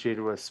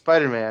associated with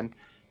Spider-Man.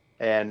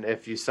 And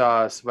if you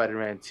saw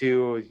Spider-Man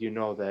 2, you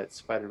know that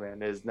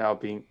Spider-Man is now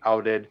being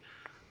outed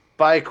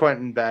by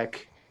Quentin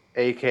Beck,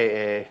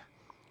 a.k.a.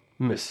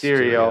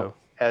 Mysterio,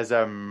 as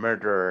a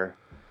murderer.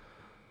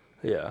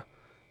 Yeah.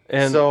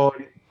 And so,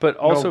 but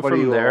also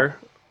from there,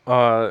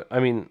 I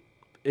mean,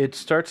 it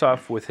starts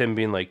off with him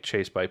being like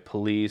chased by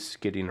police,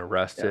 getting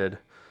arrested.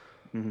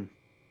 Yeah. Mm-hmm.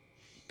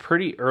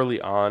 Pretty early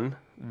on,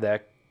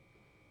 that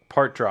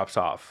part drops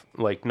off.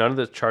 Like, none of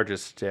the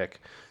charges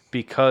stick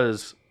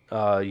because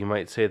you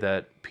might say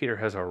that Peter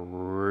has a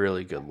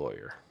really good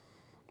lawyer.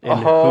 And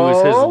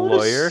who's his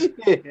lawyer?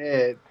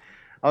 Shit.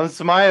 I'm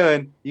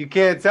smiling. You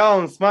can't tell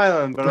I'm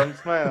smiling, but I'm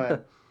smiling.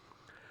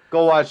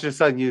 Go watch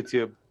this on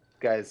YouTube,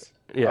 guys.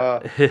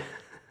 Yeah.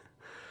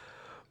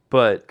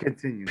 But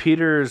Continue.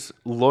 Peter's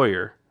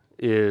lawyer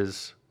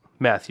is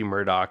Matthew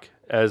Murdock,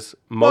 as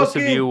most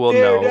of Fucking you will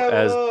know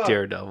Daredevil! as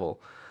Daredevil.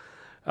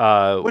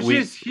 Which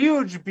is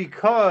huge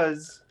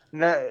because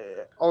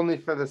only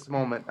for this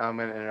moment. I'm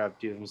going to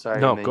interrupt you. I'm sorry.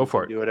 No, and then go you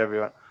for can it. Do whatever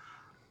you want.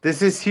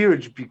 This is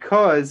huge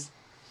because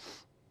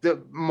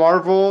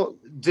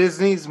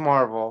Disney's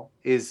Marvel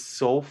is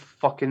so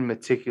fucking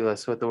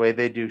meticulous with the way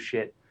they do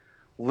shit.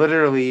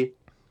 Literally,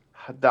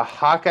 the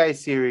Hawkeye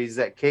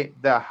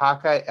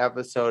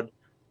episode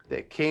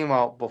that came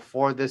out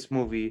before this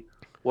movie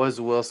was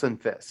Wilson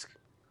Fisk.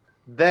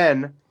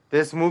 Then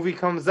this movie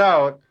comes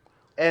out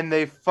and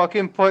they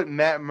fucking put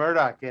Matt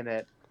Murdock in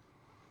it.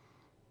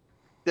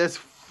 That's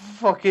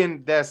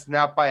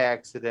not by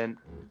accident.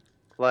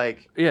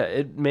 Like, yeah,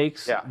 it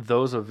makes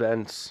those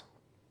events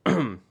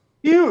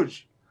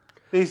huge.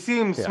 They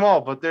seem small,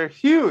 but they're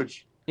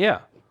huge. Yeah.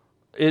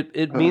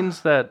 It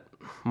means that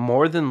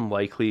more than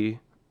likely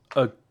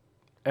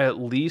at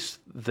least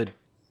the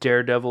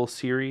Daredevil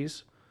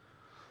series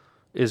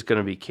is going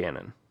to be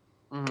canon.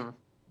 Mm-hmm.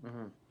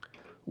 Mm-hmm.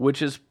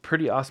 Which is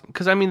pretty awesome.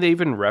 Because, I mean, they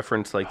even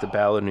reference, like, the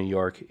Battle of New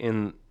York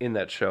in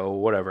that show,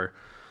 whatever.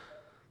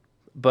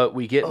 But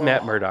we get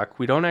Matt Murdock.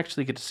 We don't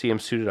actually get to see him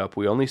suited up.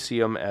 We only see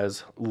him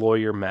as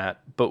lawyer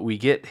Matt. But we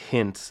get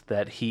hints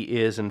that he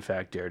is, in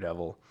fact,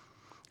 Daredevil.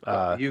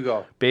 You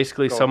go.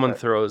 Basically, someone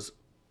throws...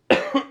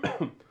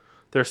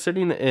 They're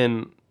sitting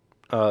in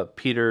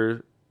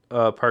Peter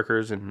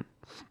Parker's and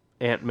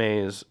Aunt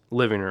May's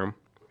living room,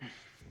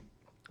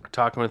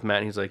 talking with Matt,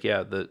 and he's like,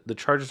 yeah, the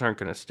charges aren't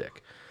going to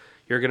stick.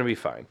 You're going to be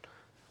fine.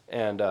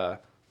 And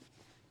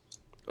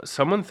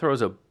someone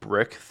throws a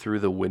brick through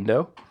the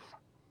window,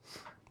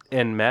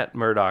 and Matt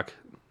Murdock,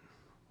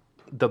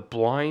 the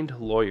blind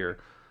lawyer,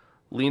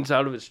 leans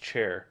out of his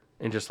chair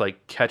and just,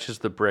 like, catches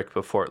the brick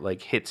before it,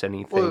 like, hits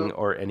anything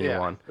or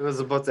anyone. Yeah, it was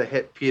about to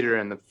hit Peter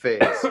in the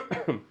face.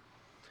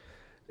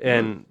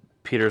 And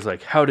Peter's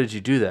like, how did you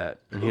do that?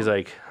 And he's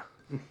like,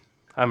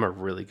 I'm a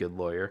really good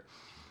lawyer.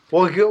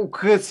 Well,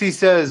 because he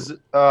says,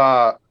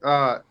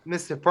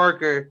 Mr.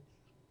 Parker,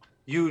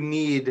 you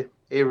need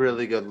a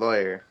really good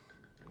lawyer.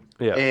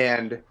 Yeah.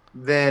 And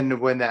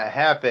then when that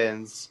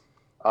happens,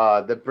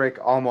 the brick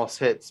almost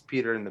hits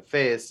Peter in the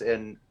face,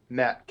 and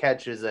Matt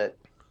catches it.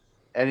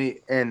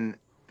 And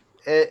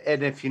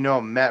if you know,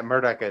 Matt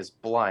Murdock is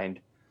blind.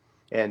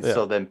 And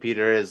so then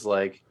Peter is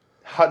like,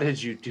 how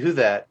did you do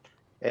that?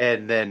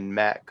 And then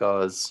Matt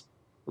goes,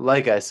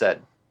 like I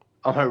said,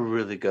 I'm a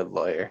really good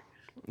lawyer.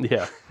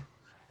 Yeah.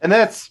 And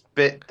that's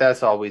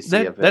all we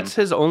see of him. That's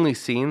his only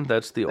scene.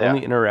 That's the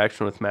only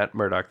interaction with Matt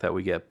Murdock that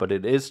we get. But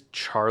it is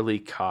Charlie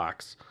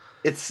Cox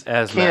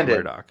as Matt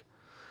Murdock.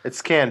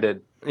 It's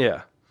candid.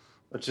 Yeah.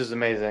 Which is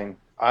amazing.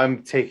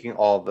 I'm taking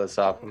all of this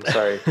off. I'm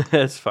sorry.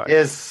 It's fine.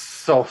 It's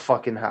so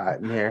fucking hot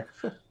in here.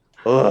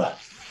 Ugh.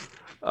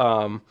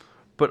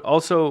 But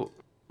also,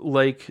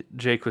 like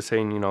Jake was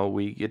saying, you know,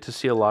 we get to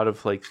see a lot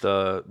of, like,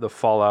 the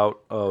fallout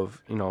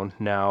of, you know,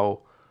 now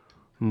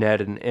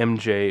Ned and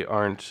MJ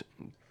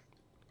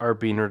are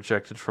being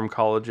rejected from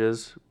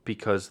colleges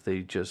because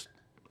they just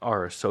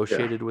are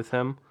associated with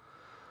him.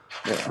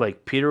 Yeah.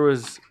 Like, Peter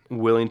was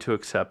willing to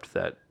accept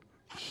that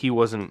he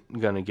wasn't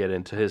going to get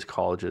into his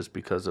colleges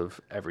because of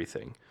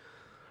everything.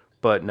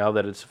 But now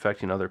that it's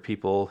affecting other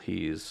people,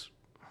 he's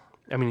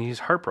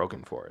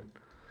heartbroken for it.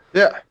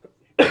 Yeah.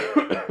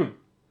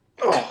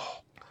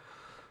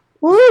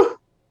 Woo!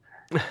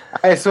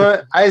 I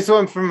just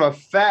went from a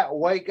fat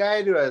white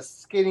guy to a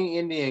skinny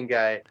Indian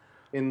guy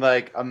in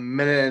like a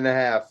minute and a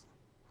half.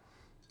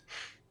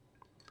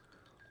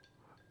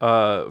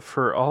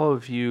 For all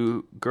of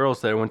you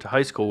girls that I went to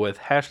high school with,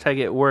 hashtag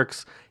it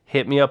works.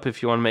 Hit me up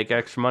if you want to make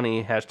extra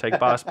money. Hashtag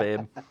boss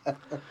babe.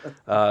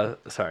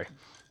 Sorry.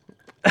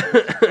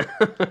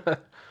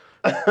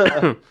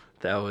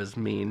 That was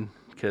mean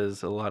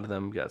because a lot of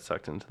them got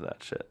sucked into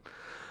that shit.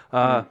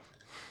 Their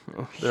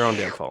own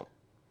damn fault.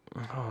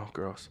 Oh,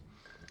 gross.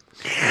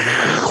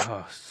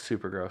 Oh,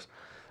 super gross.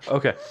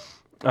 Okay.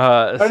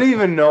 I don't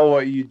even know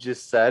what you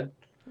just said.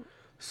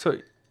 So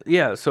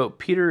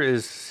Peter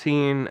is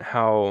seeing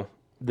how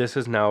this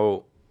is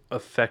now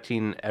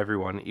affecting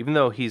everyone. Even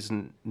though he's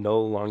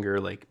no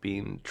longer, like,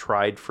 being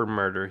tried for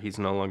murder, he's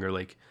no longer,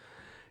 like,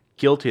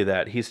 guilty of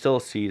that. He still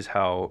sees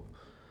how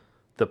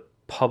the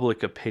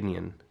public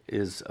opinion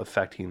is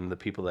affecting the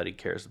people that he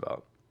cares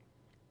about.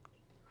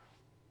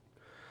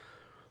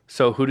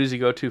 So who does he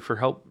go to for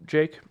help,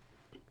 Jake?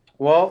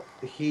 Well,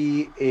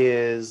 he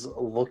is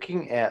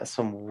looking at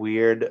some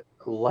weird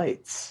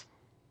lights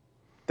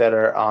that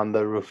are on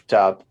the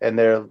rooftop, and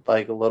they're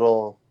like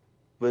little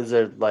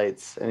wizard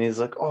lights. And he's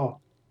like, oh,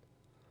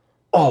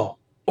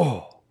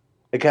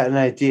 I got an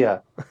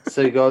idea.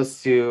 So he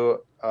goes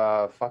to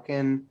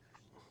fucking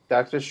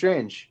Doctor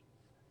Strange,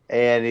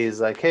 and he's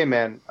like, hey,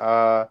 man,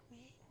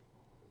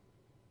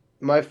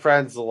 my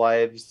friends'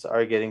 lives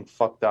are getting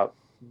fucked up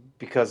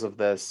because of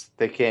this.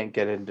 They can't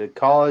get into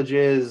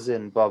colleges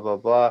and blah blah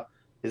blah.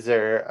 Is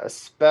there a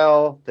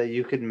spell that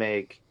you could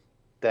make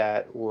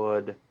that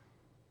would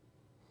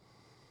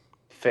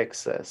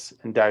fix this?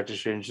 And Doctor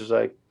Strange is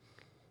like,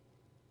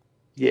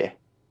 yeah,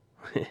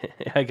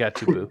 I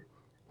got you, boo.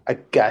 I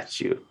got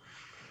you.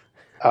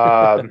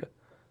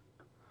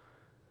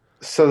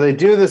 So they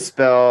do the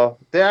spell.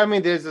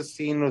 There's a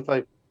scene with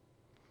like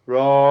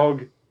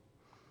Rogue.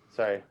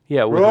 Sorry.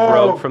 Yeah, with Rogue!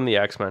 Rogue from the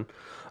X-Men.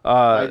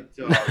 I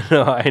don't.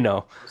 No, I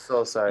know. I'm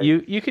so sorry.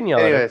 You can yell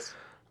at Anyways,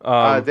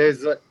 her.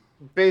 there's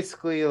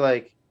basically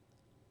like,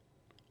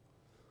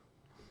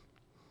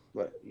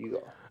 what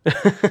you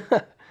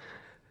go.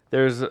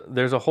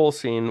 There's a whole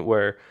scene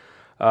where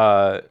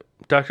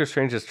Doctor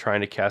Strange is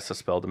trying to cast a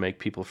spell to make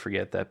people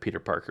forget that Peter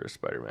Parker is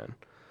Spider-Man.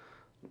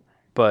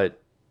 But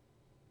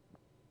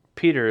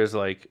Peter is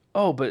like,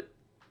 oh, but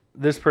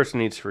this person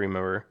needs to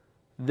remember.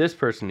 This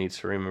person needs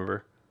to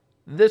remember.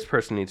 This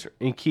person needs to...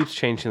 He keeps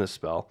changing the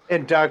spell.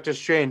 And Doctor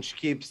Strange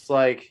keeps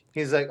like,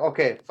 he's like,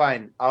 okay,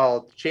 fine,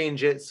 I'll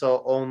change it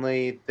so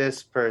only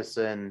this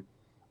person.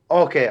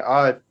 Okay,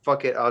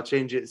 fuck it, I'll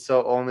change it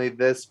so only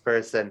this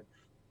person.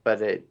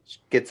 But it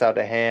gets out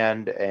of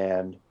hand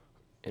and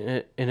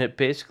it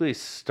basically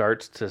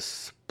starts to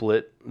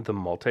split the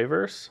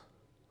multiverse.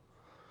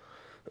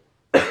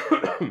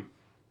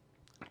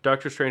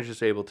 Doctor Strange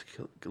is able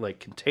to like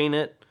contain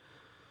it.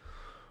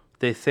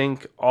 They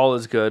think all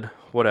is good,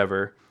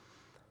 whatever.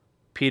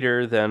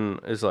 Peter then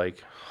is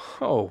like,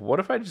 oh, what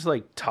if I just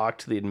like talk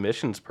to the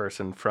admissions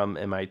person from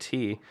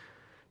MIT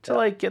to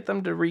like get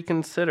them to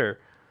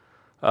reconsider?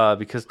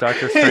 Because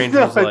Doctor Strange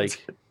was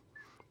like,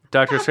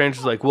 Doctor Strange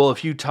was like, well,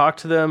 if you talk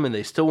to them and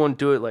they still won't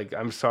do it, like,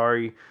 I'm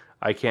sorry,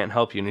 I can't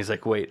help you. And he's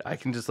like, wait, I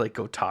can just like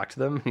go talk to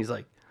them. And he's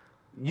like,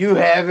 you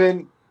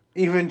haven't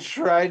even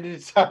tried to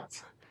talk to...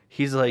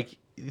 He's like,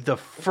 the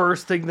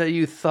first thing that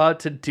you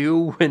thought to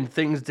do when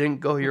things didn't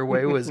go your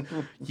way was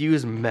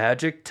use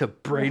magic to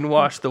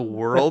brainwash the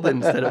world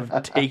instead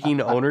of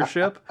taking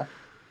ownership.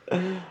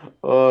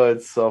 Oh,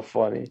 it's so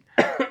funny.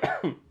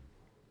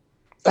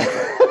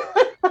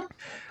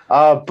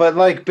 But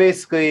like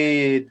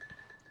basically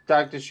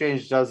Doctor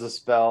Strange does a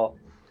spell,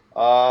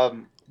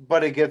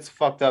 but it gets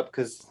fucked up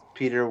because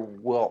Peter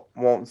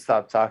won't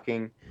stop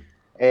talking,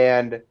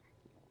 and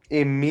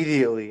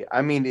immediately,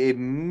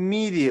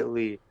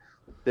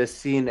 the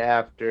scene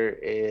after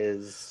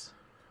is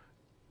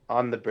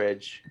on the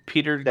bridge.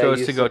 Peter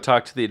goes to go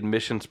talk to the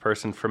admissions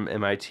person from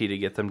MIT to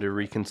get them to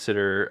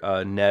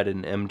reconsider Ned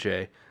and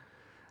MJ,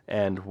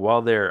 and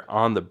while they're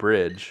on the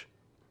bridge,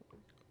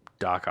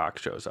 Doc Ock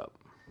shows up.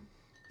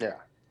 Yeah.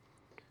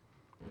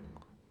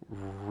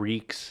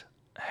 Wreaks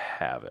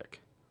havoc.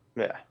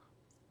 Yeah.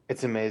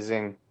 It's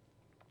amazing.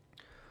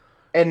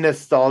 And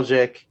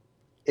nostalgic.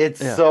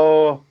 It's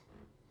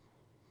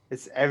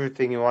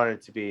everything you want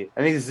it to be.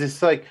 I mean, it's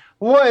just like,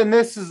 what? And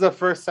this is the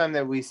first time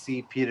that we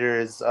see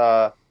Peter's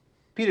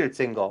Peter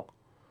Tingle.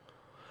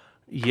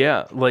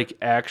 Yeah, like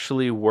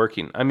actually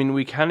working. I mean,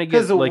 we kind of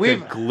get like a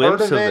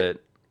glimpse of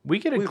it. We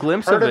get a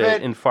glimpse of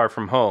it in Far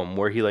From Home,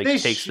 where he like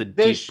takes the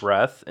deep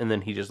breath and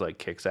then he just like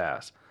kicks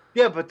ass.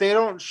 Yeah, but they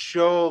don't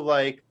show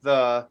like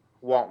the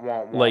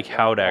like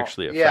how it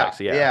actually affects.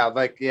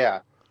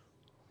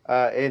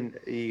 And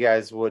you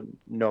guys wouldn't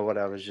know what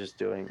I was just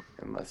doing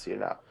unless you're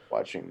not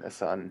watching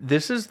this on.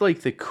 This is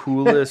like the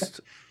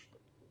coolest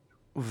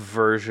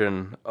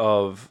version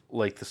of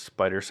like the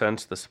spider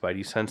sense, the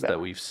Spidey sense that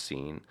we've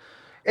seen.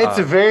 It's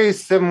very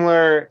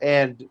similar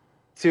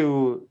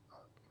to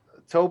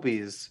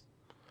Tobey's.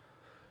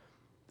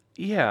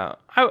 Yeah,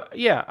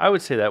 I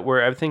would say that,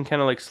 where everything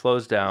kind of like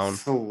slows down.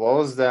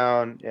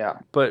 Yeah.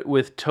 But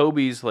with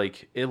Tobey's,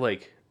 like it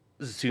like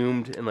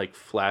zoomed and like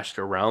flashed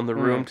around the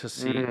room to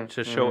see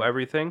to show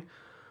everything.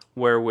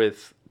 Where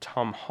with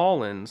Tom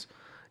Holland's,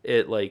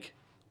 it like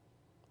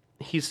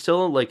he's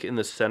still like in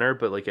the center,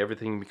 but like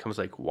everything becomes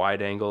like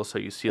wide angle, so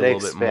you see a little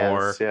bit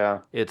more. Yeah.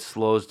 It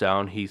slows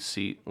down. You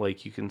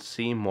can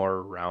see more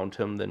around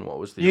him than what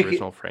was the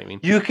original framing.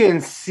 You can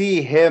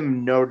see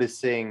him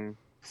noticing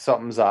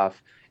something's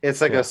off. It's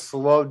like a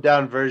slowed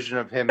down version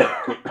of him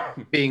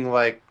being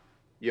like,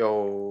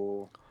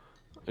 yo.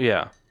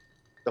 Yeah.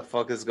 The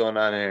fuck is going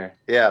on here?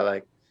 Yeah,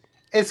 like,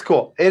 it's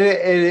cool. It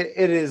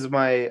is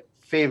my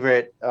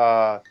favorite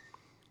so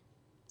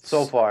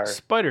far.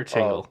 Spider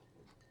Tingle.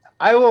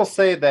 I will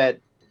say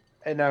that,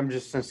 and I'm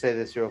just going to say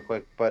this real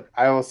quick, but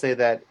I will say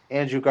that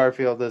Andrew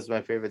Garfield is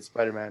my favorite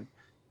Spider-Man.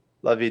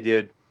 Love you,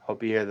 dude.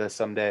 Hope you hear this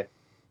someday.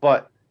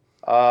 But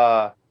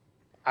I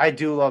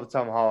do love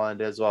Tom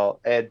Holland as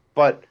well.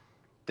 But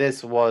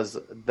this was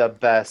the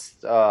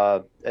best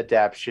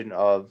adaptation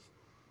of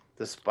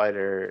the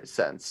spider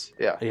sense.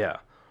 Yeah. Yeah.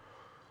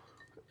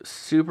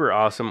 Super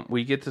awesome.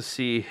 We get to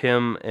see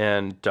him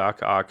and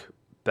Doc Ock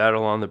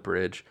battle on the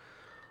bridge.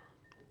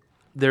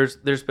 There's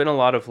been a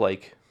lot of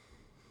like,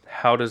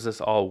 how does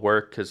this all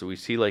work? Because we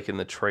see like in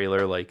the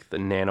trailer, like the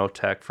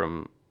nanotech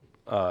from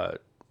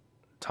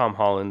Tom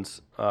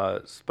Holland's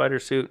spider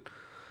suit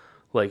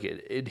like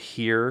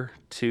adhere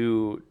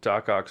to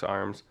Doc Ock's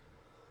arms.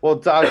 Well,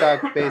 Doc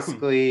Ock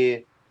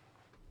basically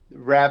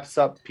wraps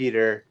up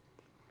Peter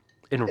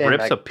And and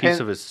rips like a piece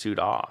of his suit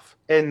off.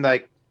 and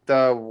like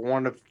the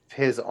one of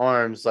his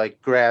arms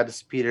like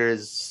grabs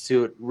Peter's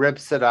suit,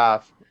 rips it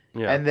off,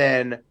 Yeah. and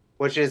then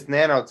which is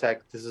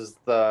nanotech. This is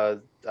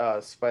the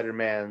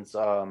Spider-Man's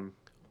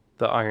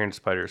The Iron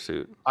Spider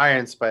suit.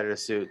 Iron Spider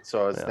suit,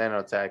 so it's Yeah.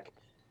 nanotech,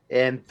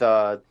 and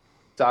the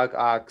Doc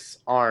Ock's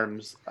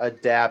arms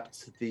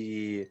adapt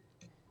the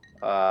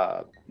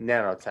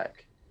nanotech.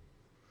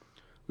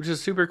 Which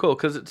is super cool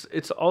because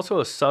it's also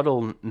a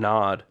subtle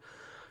nod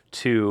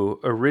to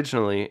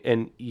originally,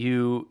 and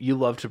you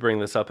love to bring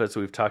this up as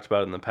we've talked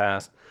about in the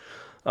past,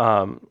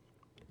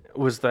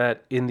 was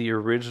that in the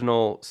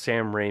original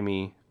Sam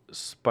Raimi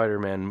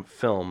Spider-Man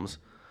films,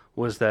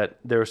 was that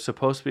there was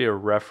supposed to be a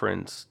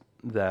reference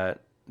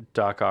that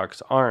Doc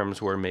Ock's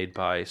arms were made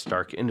by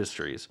Stark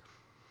Industries.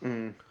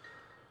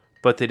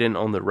 But they didn't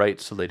own the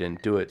rights, so they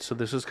didn't do it. So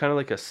this was kind of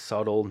like a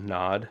subtle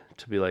nod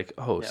to be like,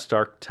 oh,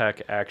 Stark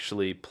Tech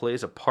actually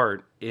plays a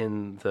part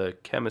in the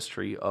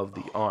chemistry of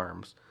the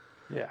arms.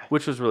 Yeah.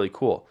 Which was really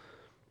cool.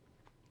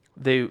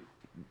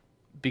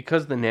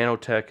 Because the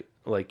nanotech,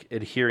 like,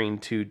 adhering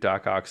to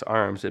Doc Ock's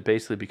arms, it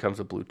basically becomes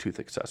a Bluetooth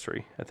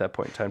accessory at that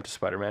point in time to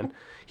Spider-Man.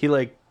 He,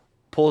 like,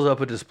 pulls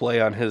up a display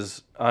on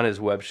his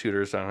web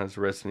shooters on his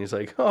wrist, and he's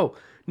like, oh,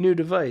 new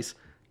device.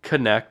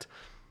 Connect.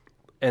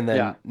 And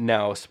then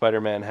now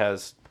Spider-Man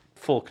has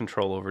full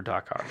control over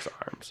Doc Ock's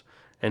arms.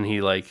 And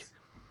he, like,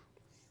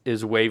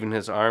 is waving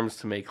his arms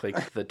to make,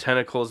 like, the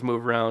tentacles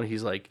move around.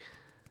 He's, like,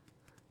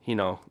 you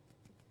know,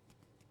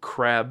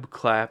 crab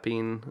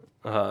clapping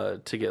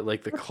to get,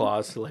 like, the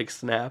claws to, like,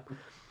 snap.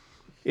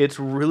 It's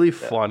really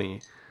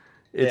funny.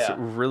 It's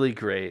really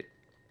great.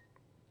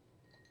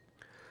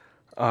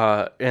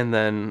 And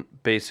then,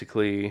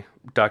 basically,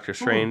 Doctor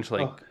Strange,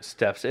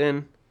 steps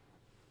in,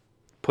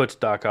 puts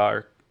Doc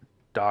Ock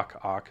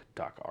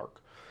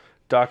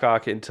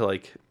into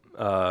like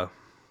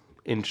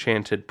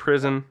enchanted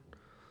prison,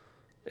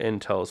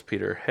 and tells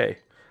Peter, hey,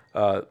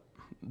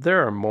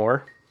 there are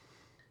more.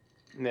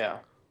 Yeah.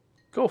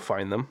 Go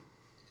find them.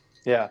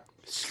 Yeah.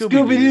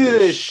 Scooby-Doo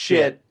this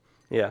shit.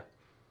 Yeah.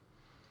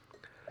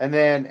 And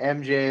then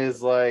MJ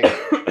is like,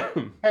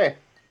 hey,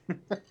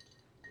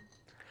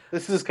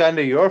 this is kind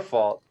of your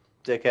fault,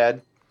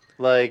 dickhead.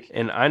 Like,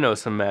 And I know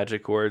some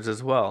magic words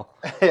as well.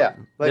 yeah.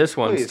 Like, This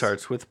one please.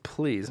 starts with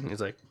please. And he's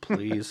like,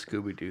 please,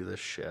 Scooby-Doo this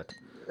shit.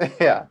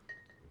 Yeah.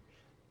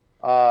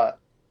 But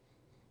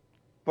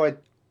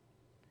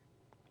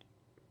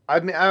I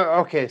mean,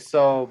 okay,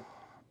 so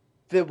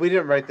we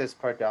didn't write this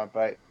part down,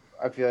 but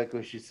I feel like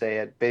we should say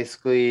it.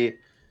 Basically,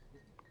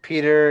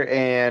 Peter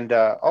and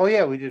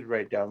we did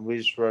write it down. We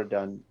just wrote it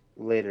down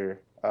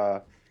later.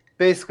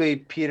 Basically,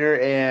 Peter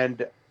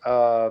and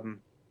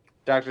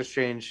Doctor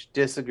Strange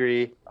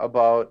disagree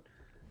about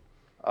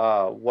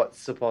what's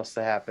supposed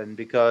to happen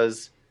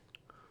because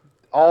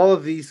all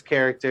of these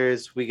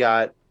characters, we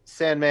got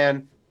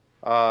Sandman,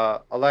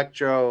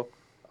 Electro,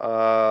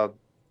 the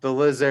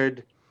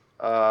Lizard,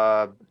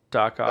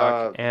 Doc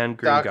Ock and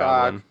Green Doc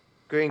Goblin. Ock,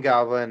 Green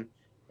Goblin,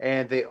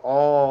 and they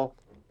all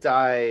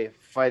die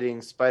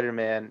fighting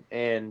Spider-Man,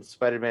 and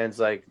Spider-Man's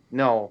like,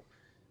 no,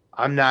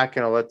 I'm not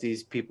going to let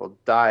these people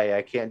die.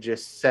 I can't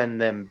just send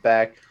them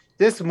back.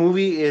 This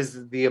movie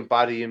is the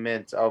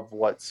embodiment of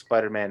what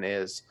Spider-Man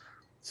is.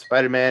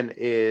 Spider-Man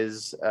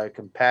is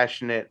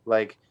compassionate,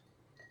 like,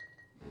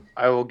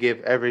 I will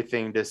give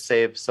everything to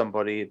save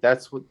somebody.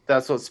 That's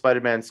what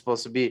Spider-Man's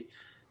supposed to be.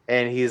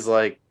 And he's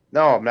like,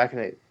 no, I'm not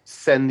going to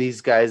send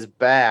these guys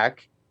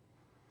back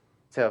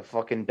to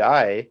fucking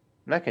die.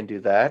 I'm not going to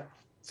do that.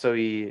 So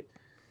he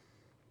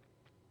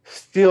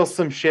steals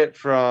some shit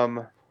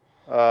from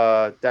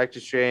Doctor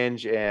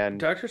Strange, and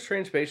Doctor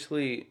Strange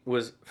basically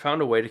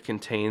found a way to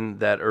contain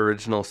that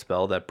original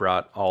spell that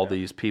brought all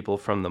these people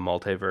from the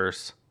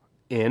multiverse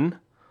in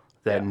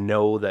that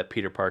know that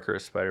Peter Parker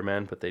is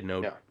Spider-Man, but they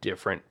know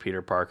different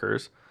Peter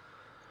Parkers,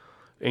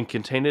 and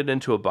contain it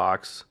into a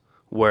box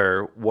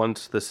where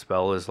once the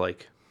spell is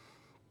like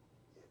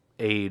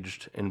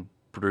aged and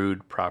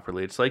brewed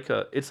properly, it's like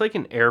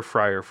an air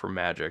fryer for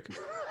magic.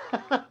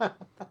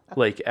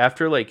 Like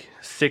after like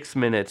 6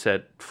 minutes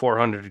at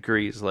 400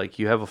 degrees, like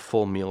you have a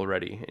full meal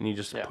ready, and you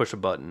just push a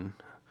button.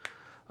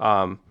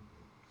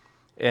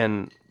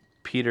 And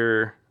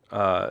Peter,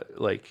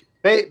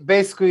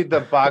 basically the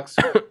box,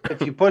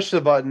 if you push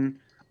the button,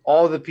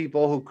 all the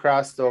people who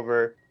crossed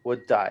over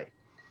would die.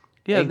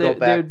 Yeah,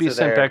 they would be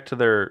sent back to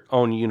their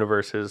own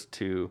universes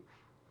to.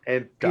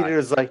 And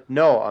Peter's like,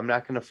 no, I'm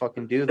not going to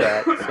fucking do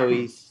that. So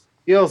he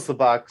steals the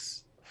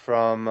box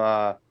from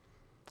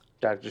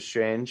Doctor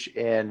Strange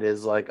and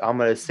is like, I'm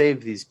going to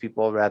save these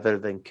people rather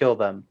than kill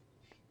them.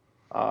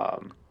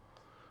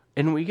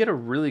 And we get a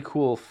really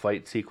cool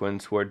fight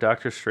sequence where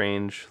Doctor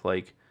Strange,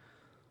 like,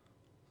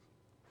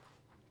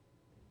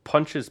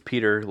 punches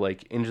Peter,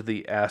 like, into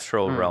the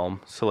astral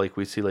realm. So, like,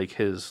 we see, like,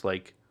 his,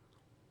 like,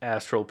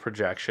 astral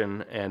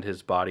projection and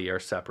his body are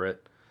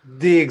separate.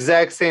 The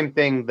exact same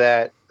thing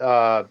that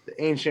the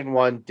Ancient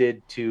One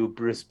did to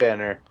Bruce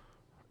Banner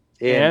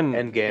in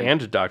Endgame.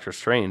 And Doctor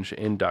Strange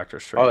in Doctor Oh,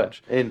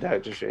 Strange. in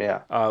Doctor Strange,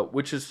 yeah.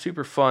 Which is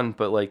super fun,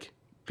 but like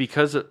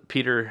because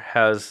Peter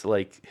has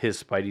like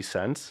his spidey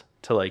sense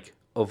to like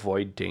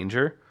avoid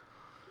danger,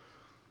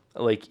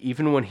 like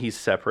even when he's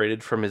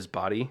separated from his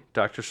body,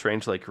 Doctor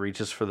Strange like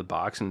reaches for the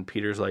box and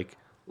Peter's like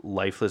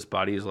lifeless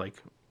body is like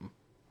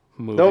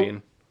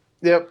moving.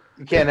 Yep,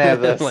 you can't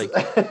have this. Like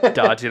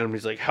dodging him.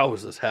 He's like, how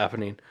is this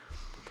happening?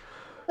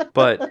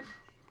 But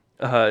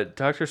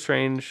Doctor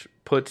Strange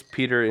puts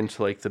Peter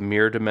into like the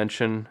mirror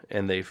dimension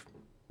and they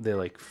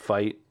like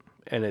fight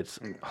and it's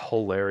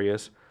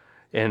hilarious.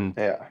 And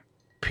Yeah.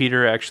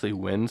 Peter actually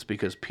wins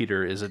because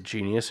Peter is a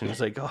genius and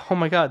he's like, oh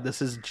my god,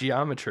 this is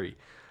geometry.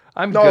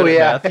 I'm good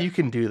at math. You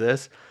can do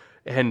this.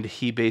 And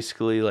he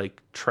basically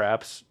like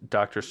traps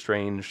Doctor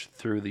Strange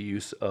through the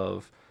use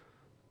of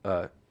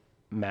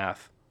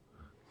math.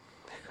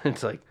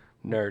 It's like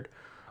nerd.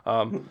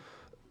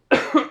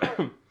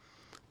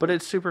 But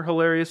it's super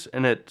hilarious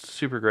and it's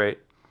super great.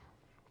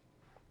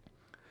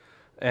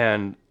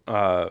 And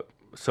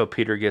so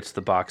Peter gets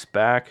the box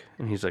back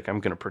and he's like, I'm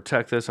going to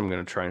protect this. I'm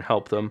going to try and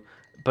help them.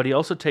 But he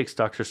also takes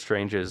Doctor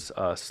Strange's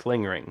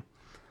sling ring.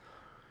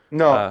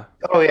 No.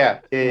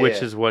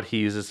 Which is what he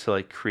uses to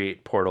like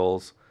create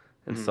portals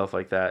and stuff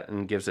like that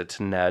and gives it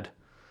to Ned.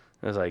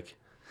 And is like,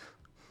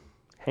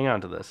 hang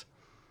on to this.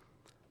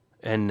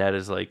 And Ned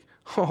is like,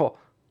 oh,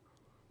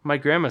 my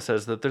grandma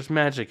says that there's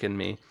magic in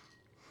me.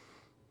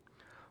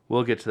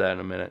 We'll get to that in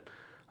a minute.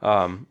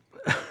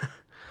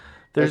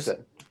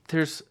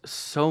 There's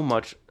so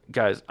much,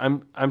 guys.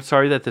 I'm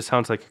sorry that this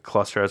sounds like a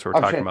cluster as we're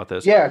talking about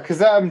this. Yeah,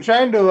 because I'm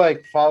trying to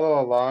like follow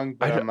along.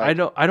 But I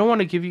don't want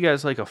to give you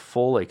guys like a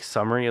full like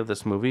summary of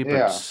this movie,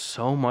 but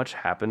so much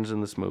happens in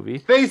this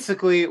movie.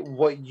 Basically,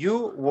 what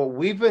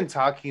we've been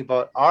talking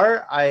about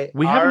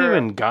we haven't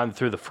even gone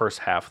through the first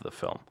half of the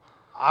film.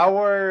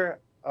 Our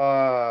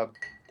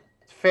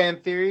fan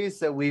theories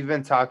that we've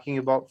been talking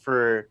about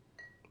for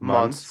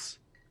months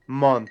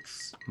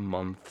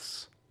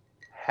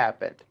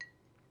happened.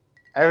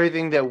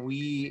 Everything that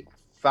we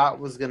thought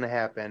was gonna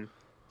happen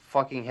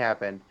fucking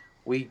happened.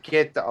 We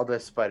get the other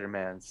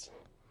Spider-Mans.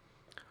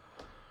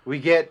 We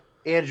get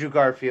Andrew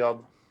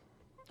Garfield.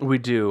 We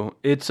do.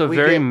 It's a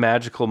very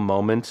magical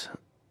moment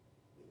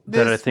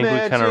that I think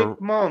we kind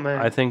of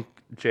I think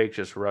Jake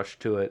just rushed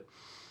to it.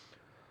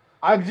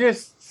 I'm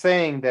just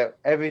saying that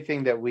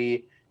everything that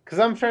because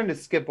I'm trying to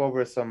skip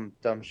over some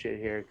dumb shit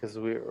here because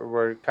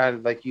we're kind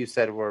of like you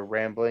said, we're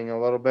rambling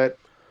a little bit.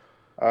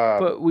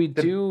 But we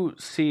do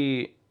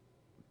see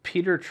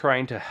Peter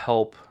trying to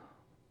help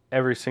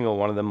every single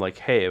one of them. Like,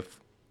 hey, if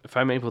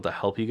I'm able to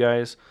help you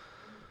guys,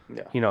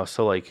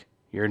 so like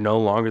you're no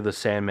longer the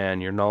Sandman,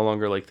 you're no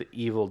longer like the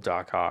evil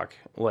Doc Ock,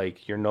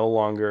 like you're no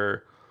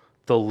longer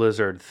the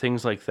Lizard,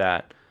 things like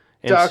that.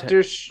 And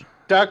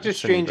Doctor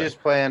Strange's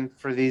plan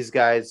for these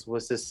guys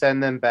was to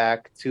send them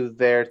back to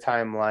their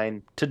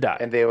timeline to die,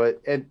 and they would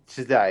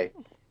to die.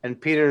 And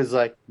Peter's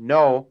like,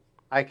 no,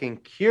 I can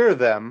cure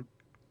them,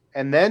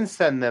 and then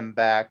send them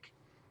back,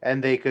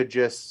 and they could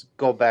just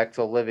go back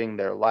to living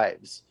their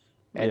lives.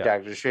 And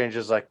Doctor Strange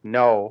is like,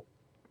 no,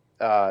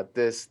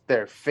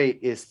 their fate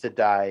is to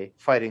die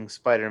fighting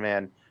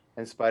Spider-Man.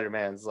 And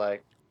Spider-Man's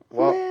like,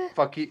 well,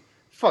 fuck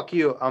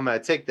you, I'm gonna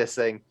take this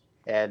thing.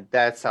 And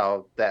that's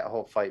how that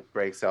whole fight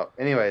breaks out.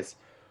 Anyways,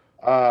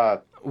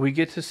 we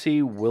get to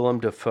see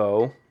Willem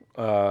Dafoe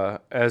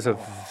as a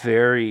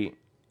very,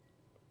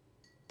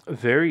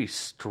 very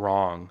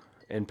strong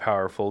and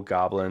powerful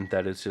goblin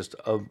that is just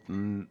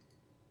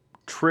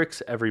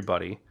tricks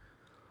everybody.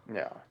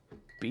 Yeah.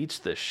 Beats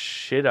the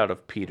shit out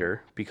of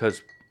Peter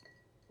because,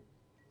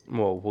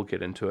 well, we'll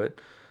get into it.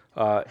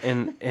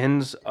 And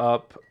ends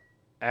up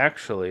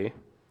actually...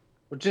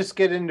 We'll just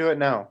get into it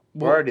now.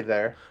 We're already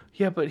there.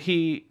 Yeah, but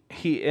he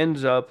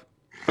ends up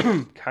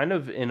kind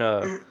of in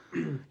a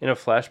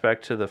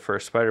flashback to the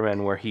first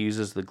Spider-Man where he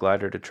uses the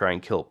glider to try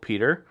and kill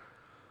Peter,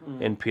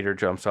 and Peter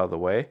jumps out of the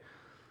way.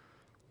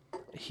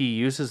 He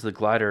uses the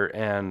glider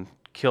and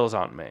kills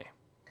Aunt May.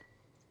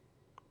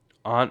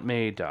 Aunt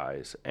May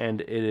dies,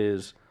 and it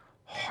is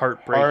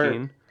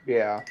heartbreaking.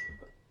 Yeah.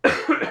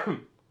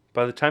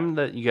 By the time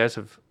that you guys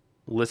have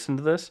listened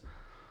to this,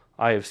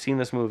 I have seen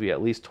this movie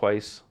at least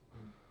twice,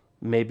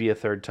 maybe a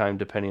third time,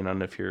 depending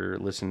on if you're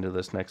listening to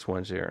this next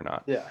Wednesday or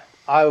not. Yeah,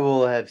 I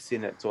will have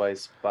seen it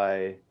twice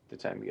by the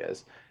time you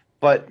guys.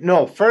 But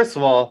no, first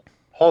of all,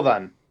 hold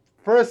on.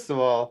 First of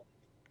all,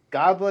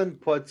 Goblin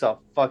puts a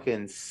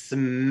fucking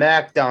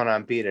smackdown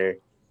on Peter.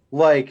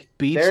 Like,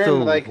 beats the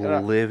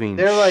living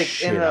they're like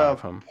shit in an out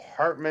of him.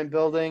 Apartment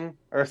building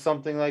or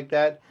something like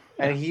that,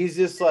 and he's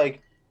just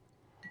like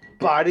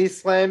body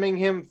slamming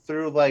him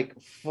through like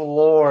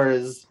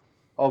floors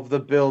of the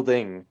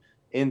building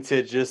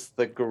into just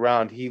the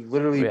ground. He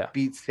literally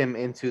beats him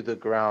into the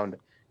ground.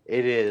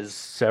 It is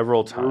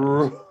several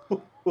times.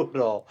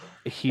 Brutal.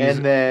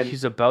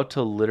 He's about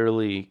to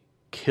literally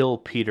kill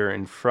Peter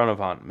in front of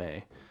Aunt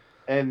May.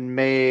 And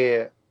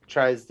May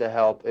tries to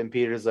help, and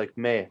Peter's like,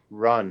 May,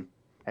 run.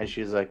 And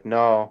she's like,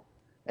 no.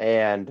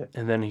 And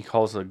then he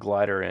calls the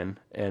glider in,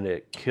 and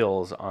it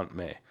kills Aunt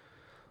May.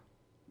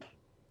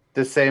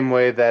 the same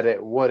way that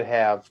it would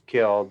have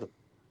killed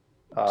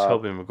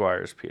Tobey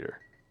Maguire's Peter.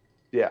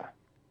 Yeah.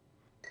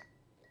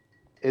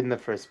 In the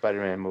first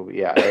Spider-Man movie,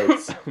 yeah.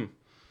 It's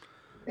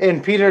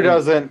and Peter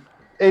doesn't.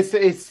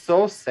 It's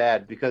so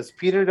sad because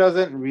Peter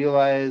doesn't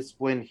realize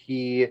when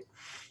he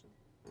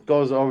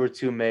goes over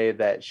to May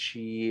that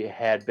she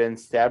had been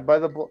stabbed by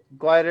the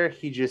glider.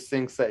 He just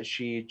thinks that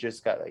she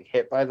just got like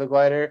hit by the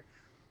glider,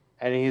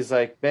 and he's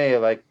like, May,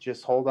 like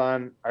just hold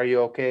on. Are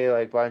you okay?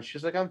 Like, and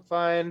she's like, I'm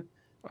fine.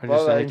 I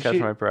just need to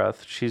catch my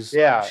breath. She's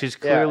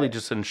clearly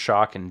just in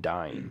shock and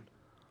dying.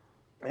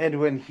 And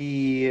when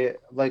he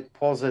like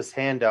pulls his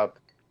hand up,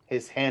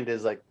 his hand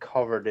is like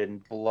covered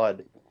in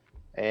blood,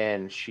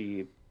 and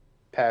she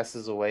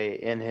passes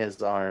away in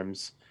his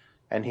arms.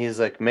 And he's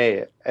like,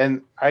 May,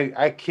 and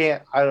I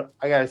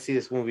gotta see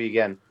this movie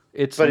again.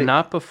 It's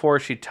not before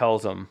she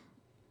tells him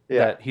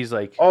that he's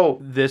like, oh,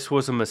 this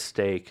was a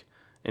mistake,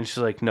 and she's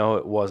like, no,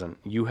 it wasn't.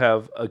 You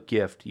have a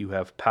gift. You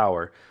have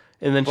power.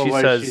 And then she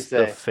says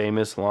the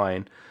famous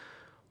line,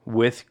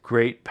 with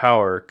great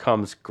power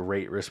comes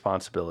great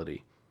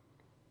responsibility.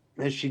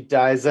 And she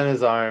dies in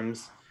his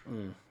arms.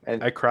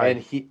 And I cried.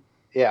 And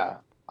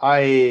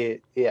I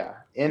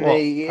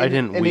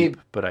didn't weep,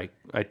 but I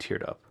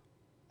teared up.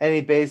 And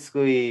he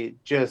basically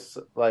just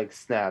like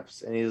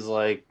snaps, and he's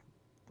like,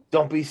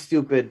 don't be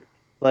stupid.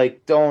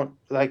 Like, don't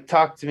like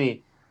talk to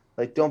me.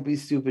 Like, don't be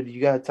stupid.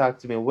 You gotta talk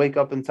to me. Wake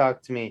up and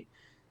talk to me.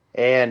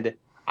 And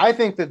I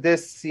think that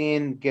this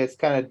scene gets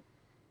kind of,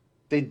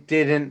 they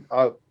didn't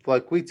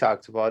like we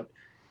talked about.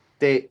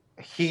 He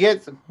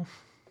gets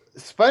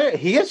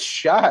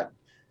shot.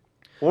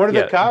 One of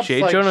the cops,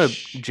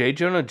 J.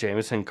 Jonah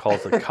Jameson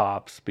calls the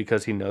cops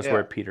because he knows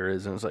where Peter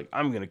is, and is like,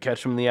 I'm gonna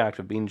catch him in the act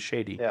of being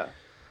shady. Yeah.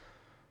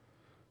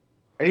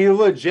 And he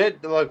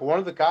legit, like, one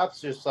of the cops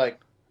just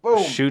like,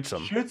 boom, shoots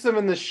him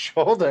in the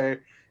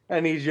shoulder,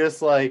 and he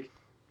just like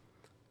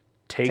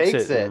takes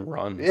it and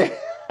runs.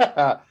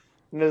 Yeah.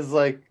 And it's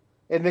like,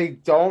 and they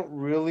don't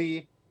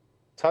really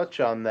touch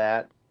on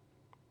that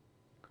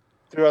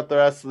throughout the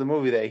rest of the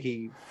movie, that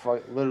he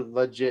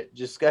legit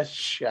just got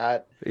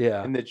shot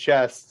in the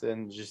chest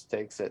and just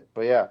takes it.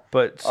 But yeah.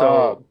 But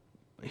so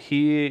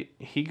he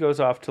goes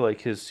off to like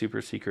his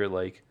super secret,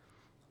 like,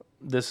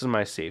 this is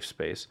my safe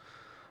space.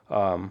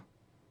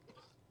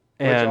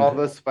 Which all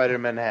the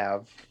Spider-Men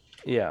have.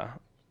 Yeah.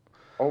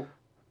 Oh.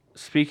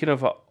 Speaking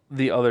of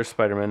the other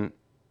Spider-Man,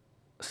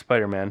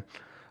 Spider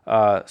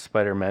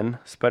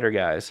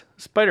Guys,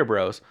 Spider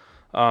Bros.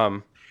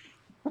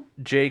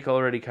 Jake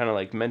already kind of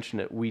like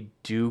mentioned it. We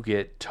do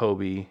get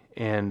Tobey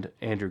and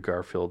Andrew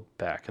Garfield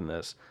back in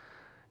this.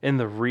 And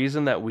the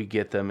reason that we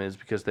get them is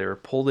because they were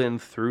pulled in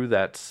through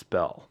that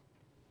spell.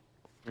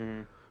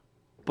 Mm.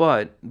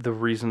 But the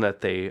reason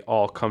that they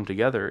all come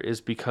together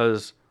is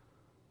because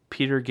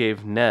Peter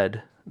gave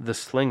Ned the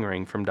sling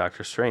ring from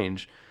Doctor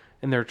Strange,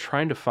 and they're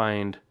trying to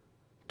find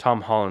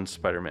Tom Holland's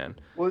Spider-Man.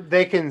 Well,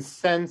 they can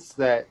sense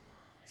that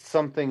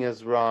something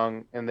is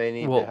wrong, and they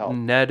need to help.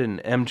 Ned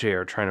and MJ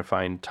are trying to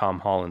find Tom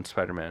Holland's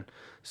Spider-Man.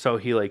 So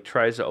he like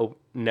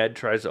Ned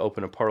tries to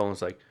open a portal and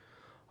is like,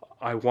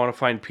 I want to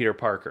find Peter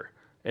Parker.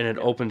 And it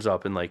opens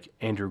up, and like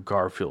Andrew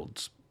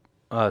Garfield's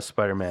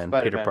Spider-Man,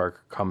 Peter Parker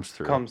comes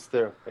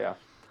through. Yeah.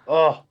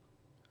 Oh,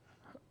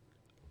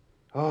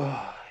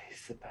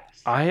 he's the best.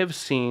 I have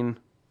seen.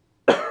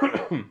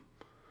 I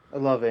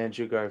love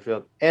Andrew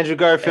Garfield. Andrew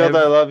Garfield,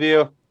 I love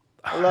you.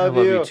 I love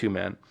you too,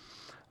 man.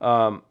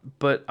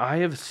 But I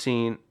have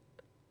seen,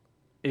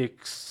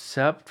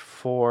 except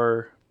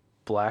for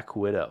Black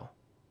Widow,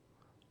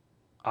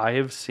 I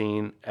have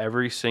seen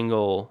every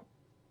single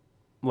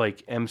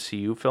like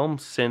MCU film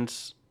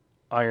since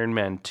Iron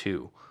Man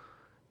 2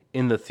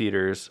 in the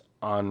theaters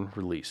on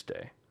release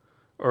day,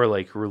 or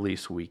like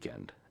release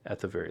weekend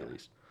at the very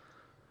least.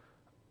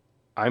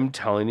 I'm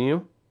telling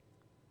you,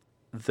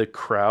 the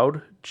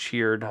crowd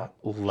cheered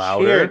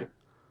louder.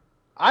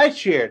 I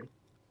cheered.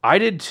 I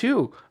did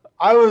too.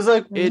 I was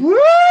like,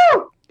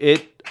 woo!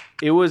 It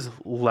was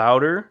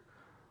louder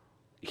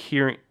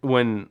hearing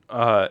when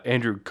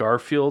Andrew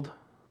Garfield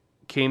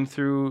came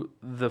through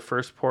the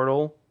first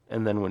portal,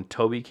 and then when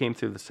Tobey came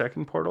through the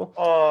second portal.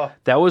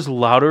 That was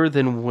louder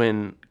than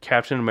when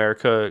Captain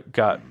America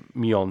got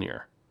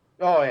Mjolnir.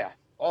 Oh yeah.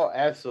 Oh,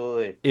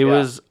 absolutely. It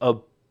was a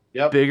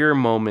bigger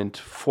moment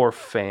for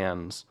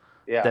fans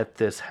that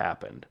this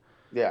happened.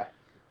 Yeah.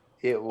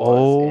 It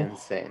was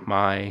insane. Oh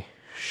my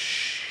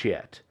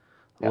shit.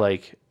 Yeah.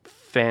 Like,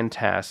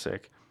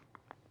 fantastic.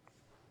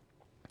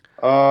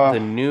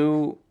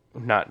 The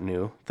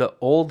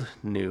old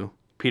new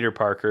Peter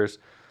Parkers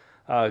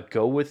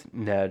go with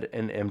Ned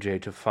and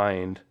MJ to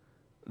find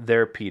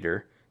their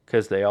Peter,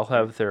 because they all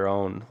have their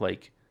own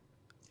like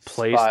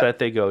place that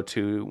they go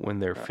to when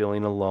they're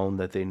feeling alone,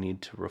 that they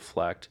need to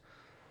reflect.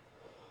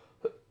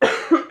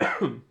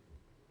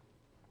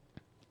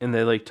 And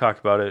they like talk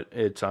about it.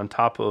 It's on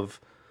top of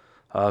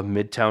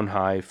Midtown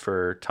High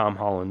for Tom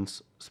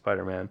Holland's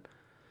Spider-Man.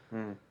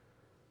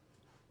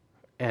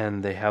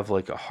 and they have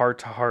like a heart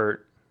to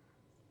heart.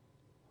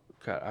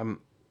 God, I'm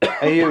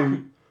And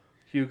you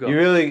Hugo. you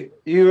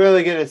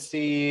really get to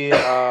see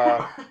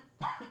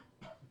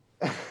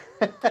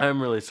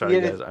I'm really sorry,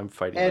 you get guys. I'm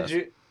fighting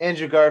this.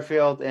 Andrew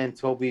Garfield and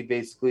Toby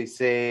basically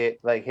say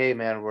like, "Hey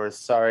man, we're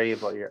sorry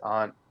about your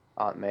Aunt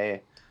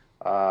May,"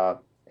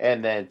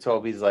 and then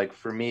Toby's like,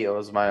 "For me, it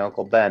was my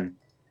Uncle Ben,"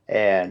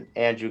 and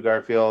Andrew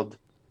Garfield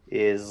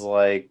is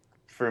like,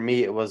 "For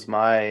me, it was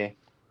my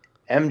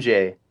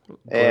MJ,"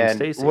 Gwen and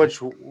Stacy.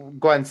 which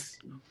Gwen's,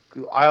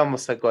 I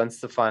almost said Gwen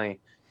Stefani.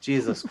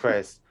 Jesus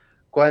Christ,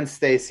 Gwen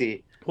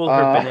Stacy. Well,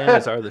 her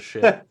bananas are the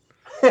shit.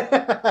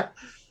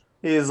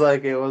 He's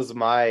like, it was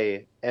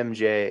my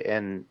MJ,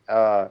 and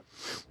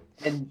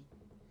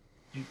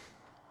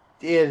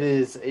it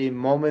is a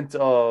moment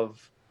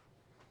of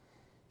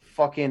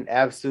fucking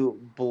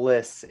absolute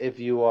bliss if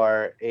you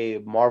are a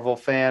Marvel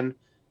fan.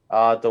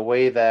 The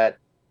way that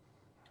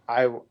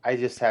I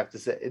just have to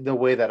say, the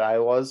way that I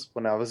was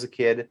when I was a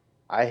kid,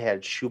 I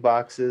had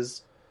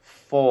shoeboxes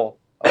full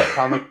of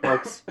comic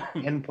books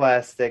in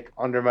plastic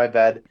under my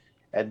bed,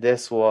 and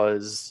this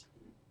was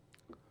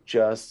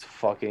just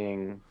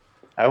fucking.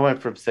 I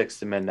went from 6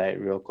 to midnight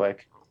real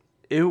quick.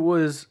 It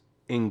was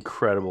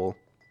incredible.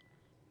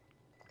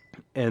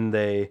 And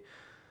they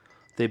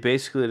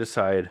basically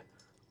decide,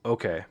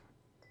 okay,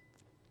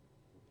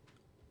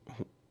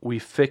 we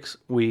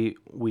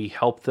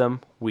help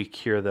them, we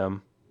cure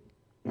them,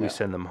 we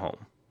send them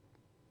home.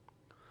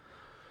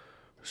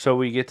 So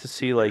we get to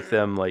see like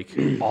them like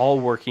all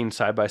working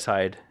side by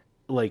side,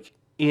 like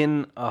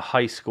in a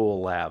high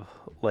school lab,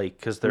 like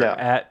because they're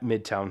at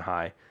Midtown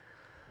High.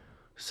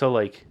 So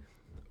like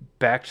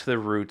back to the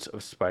roots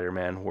of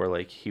Spider-Man, where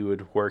like he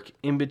would work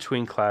in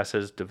between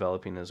classes,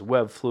 developing his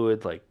web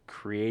fluid, like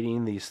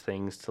creating these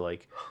things to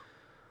like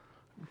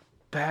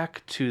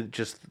back to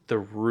just the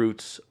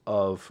roots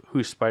of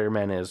who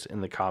Spider-Man is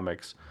in the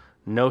comics.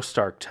 No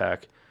Stark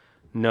Tech,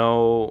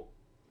 no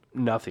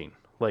nothing.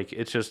 Like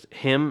it's just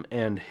him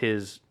and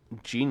his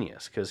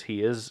genius, because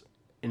he is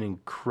an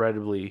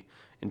incredibly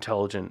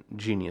intelligent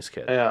genius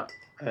kid. Yeah.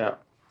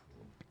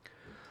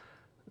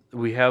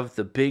 We have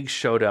the big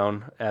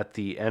showdown at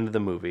the end of the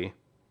movie,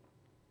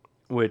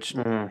 which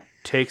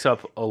takes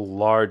up a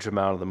large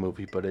amount of the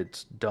movie, but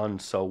it's done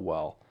so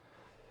well.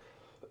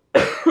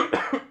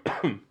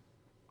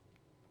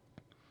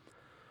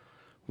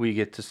 We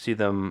get to see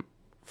them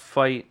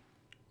fight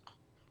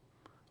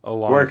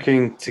along,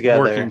 working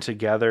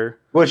together,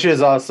 which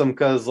is awesome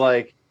because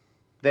like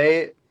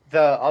the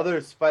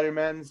other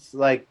Spider-Mans,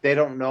 like they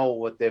don't know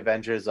what the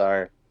Avengers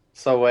are,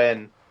 so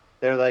when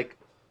they're like,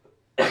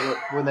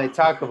 when they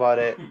talk about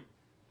it,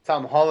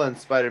 Tom Holland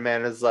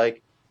Spider-Man is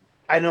like,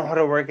 I know how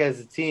to work as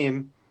a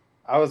team.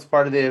 I was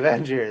part of the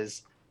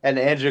Avengers. And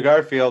Andrew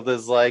Garfield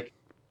is like,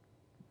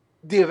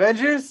 the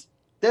Avengers?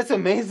 That's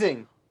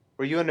amazing.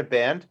 Were you in a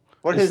band?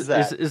 What is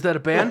that? Is that a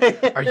band?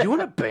 Are you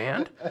in a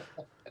band?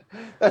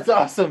 That's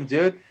awesome,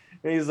 dude.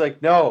 And he's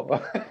like,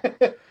 no.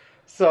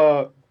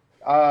 So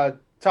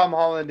Tom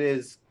Holland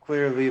is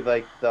clearly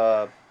like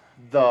the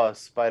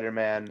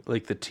Spider-Man.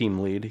 Like the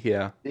team lead,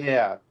 yeah.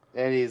 Yeah.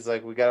 And he's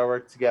like, we gotta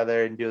work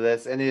together and do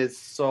this. And it is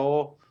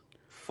so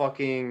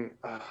fucking.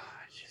 I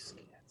just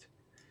can't.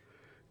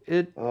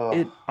 It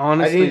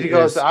honestly. I need to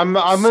go. I'm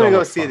gonna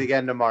go see fun. it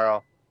again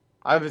tomorrow.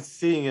 I'm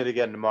seeing it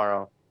again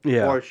tomorrow.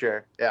 Yeah, for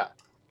sure. Yeah.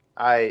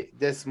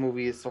 This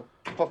movie is so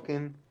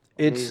fucking.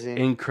 It's amazing.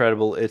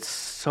 incredible. It's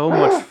so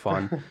much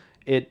fun.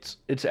 It's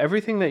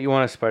everything that you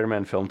want a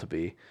Spider-Man film to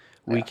be.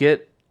 We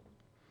get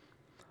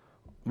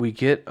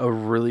a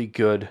really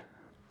good.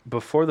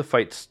 Before the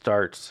fight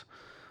starts,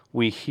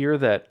 we hear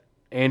that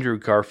Andrew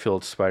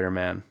Garfield's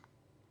Spider-Man,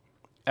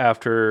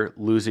 after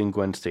losing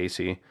Gwen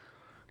Stacy,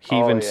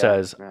 he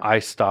says, I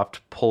stopped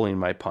pulling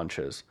my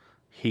punches.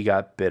 He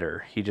got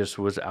bitter. He just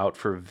was out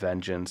for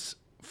vengeance,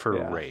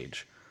 for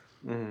rage.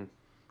 Mm-hmm.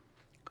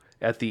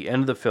 At the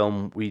end of the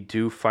film, we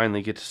do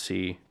finally get to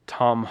see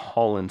Tom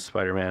Holland's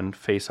Spider-Man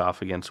face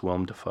off against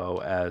Willem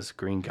Dafoe as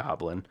Green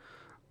Goblin,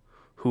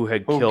 who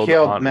killed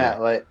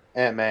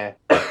Aunt May.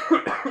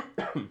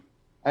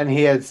 And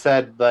he had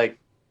said, like,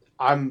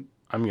 I'm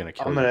gonna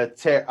kill him.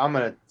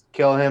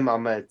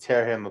 I'm gonna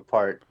tear him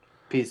apart,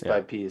 piece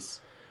by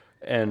piece.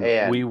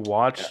 And we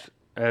watched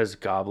as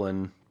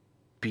Goblin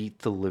beat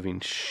the living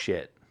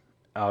shit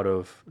out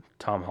of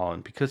Tom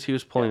Holland because he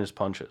was pulling his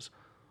punches.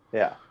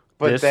 Yeah,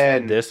 but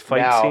then this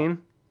fight scene,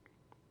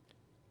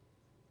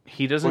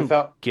 he doesn't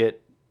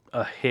get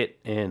a hit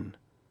in.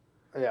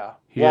 Yeah.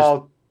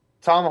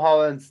 Tom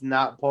Holland's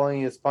not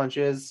pulling his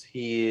punches.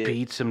 He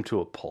beats him to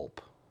a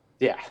pulp.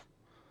 Yeah,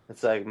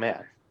 it's like,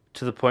 man.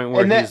 To the point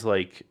where he's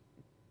like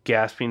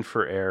gasping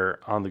for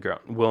air on the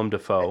ground. Willem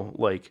Dafoe,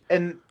 like,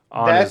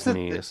 on his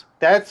knees.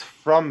 That's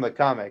from the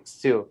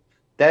comics too.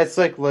 That's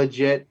like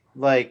legit,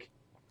 like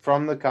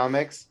from the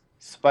comics.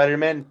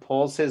 Spider-Man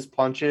pulls his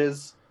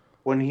punches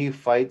when he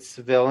fights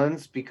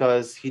villains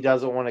because he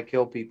doesn't want to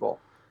kill people.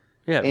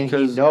 Yeah, and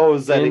he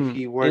knows that if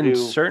he were in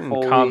certain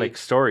comic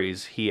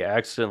stories, he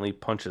accidentally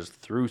punches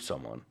through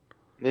someone.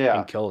 Yeah,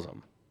 and kills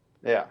them.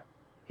 Yeah,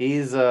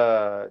 He's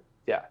yeah,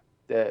 Yeah.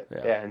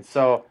 yeah, and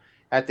so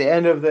at the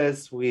end of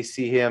this, we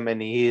see him,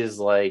 and he's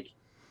like,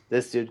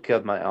 "This dude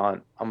killed my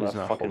aunt. I'm He's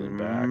gonna not fucking holding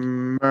back.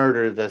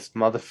 murder this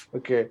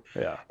motherfucker."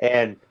 Yeah.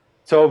 And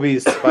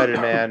Toby's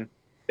Spider-Man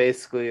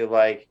basically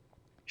like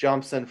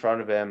jumps in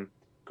front of him,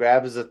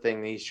 grabs the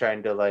thing that he's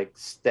trying to like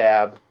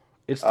stab,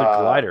 It's the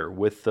glider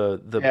with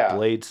the yeah.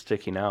 blade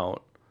sticking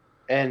out.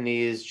 and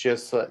he's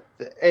just like,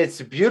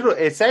 it's beautiful.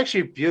 It's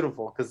actually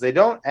beautiful because they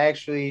don't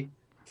actually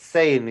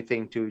say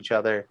anything to each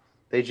other.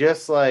 They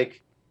just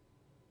like,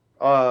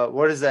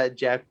 what is that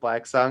Jack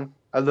Black song?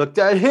 I looked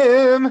at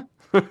him,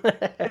 he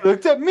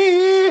looked at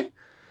me.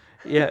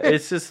 Yeah,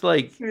 it's just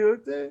like He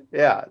looked at,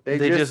 yeah, they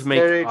just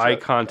make eye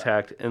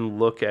contact and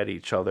look at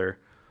each other.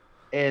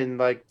 And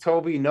like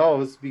Toby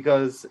knows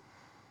because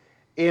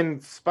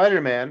in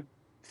Spider-Man,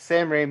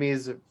 Sam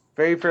Raimi's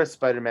very first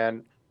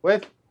Spider-Man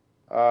with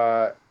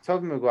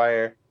Tobey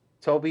Maguire,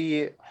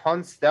 Toby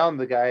hunts down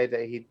the guy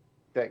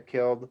that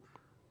killed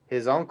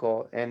his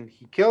uncle, and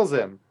he kills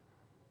him.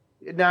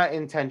 Not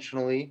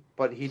intentionally,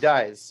 but he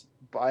dies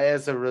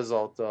as a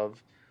result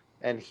of,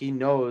 and he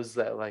knows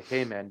that like,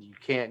 hey man, you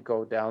can't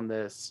go down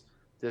this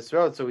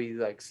road. So he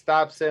like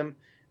stops him,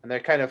 and they're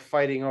kind of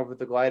fighting over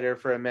the glider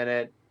for a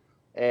minute,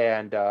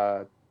 and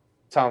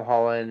Tom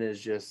Holland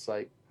is just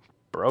like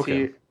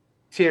Broken.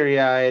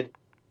 teary-eyed,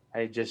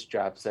 and he just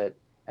drops it,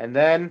 and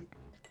then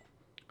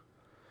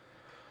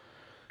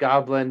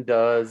Goblin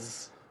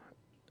does,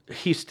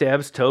 He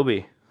stabs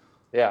Toby.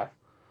 yeah.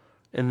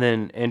 And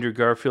then Andrew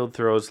Garfield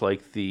throws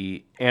like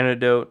the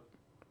antidote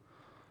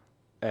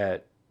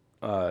at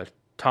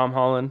Tom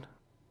Holland,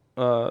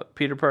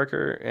 Peter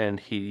Parker, and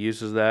he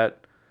uses that.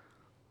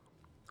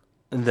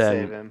 And then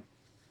Save him.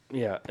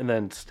 Yeah, and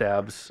then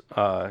stabs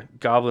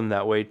Goblin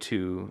that way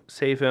to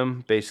save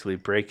him, basically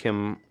break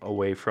him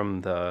away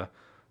from the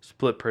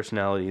split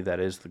personality that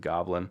is the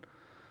Goblin.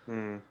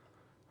 Mm.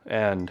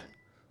 And,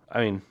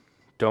 I mean,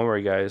 don't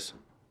worry, guys.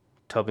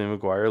 Tobey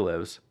Maguire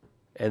lives.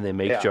 And they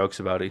make jokes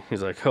about it.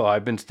 He's like, oh,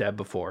 I've been stabbed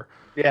before.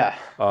 Yeah.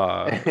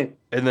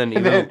 And then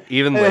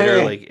even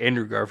later, like,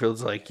 Andrew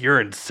Garfield's like, you're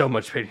in so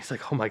much pain. He's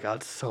like, oh my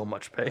God, so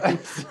much pain.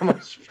 So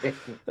much pain.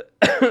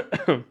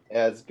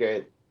 Yeah, it's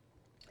great.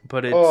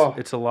 But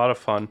it's a lot of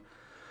fun.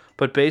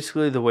 But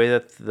basically, the way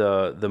that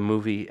the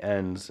movie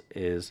ends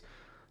is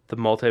the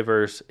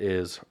multiverse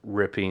is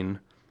ripping.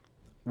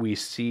 We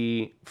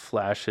see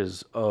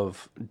flashes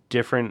of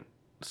different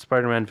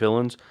Spider-Man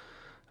villains.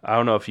 I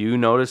don't know if you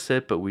noticed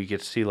it, but we get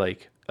to see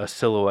like a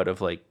silhouette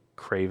of like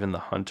Kraven the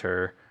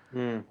Hunter.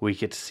 Mm. We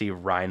get to see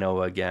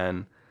Rhino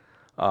again.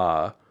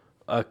 A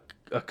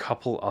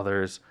couple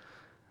others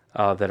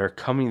that are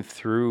coming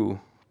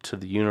through to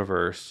the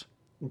universe.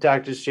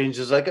 Doctor Strange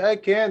is like, I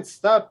can't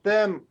stop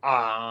them.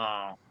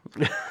 Ah.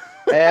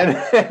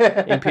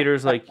 And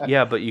Peter's like,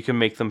 yeah, but you can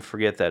make them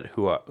forget that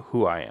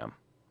who I am.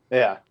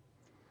 Yeah.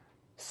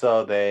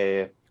 So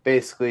they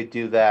basically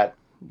do that.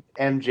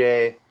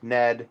 MJ,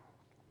 Ned,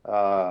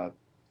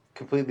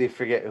 completely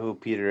forget who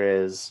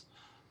Peter is.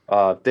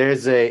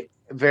 There's a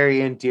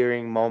very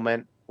endearing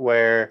moment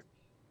where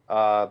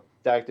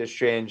Doctor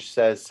Strange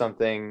says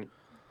something.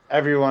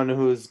 Everyone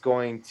who's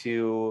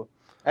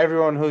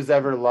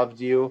ever loved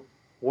you,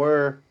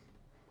 we're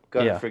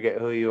gonna forget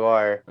who you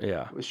are.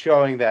 Yeah.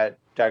 Showing that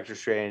Doctor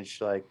Strange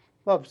like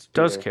loves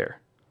Peter. Does care.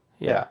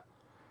 Yeah.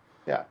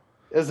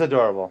 It's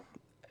adorable.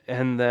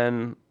 And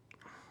then,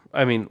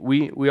 I mean,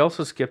 we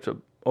also skipped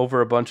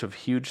over a bunch of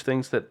huge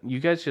things that you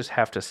guys just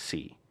have to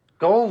see.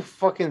 Go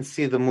fucking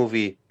see the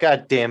movie.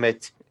 God damn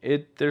it.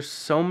 There's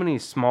so many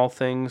small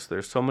things.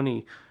 There's so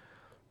many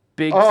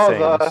big All things.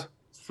 the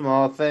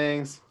small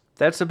things.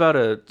 That's about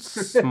a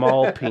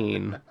small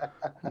peen,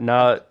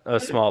 not a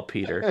small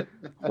Peter.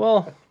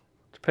 Well,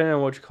 depending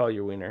on what you call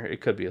your wiener,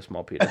 it could be a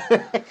small Peter.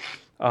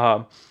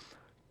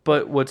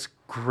 But what's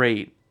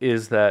great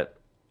is that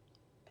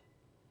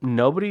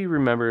nobody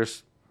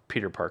remembers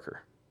Peter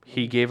Parker.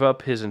 He gave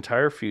up his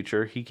entire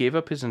future. He gave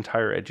up his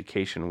entire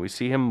education. We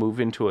see him move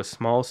into a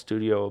small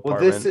studio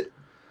apartment.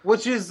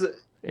 Which is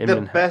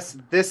the best.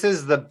 This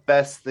is the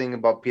best thing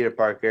about Peter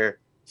Parker,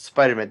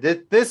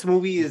 Spider-Man. This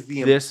movie is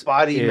the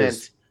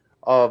embodiment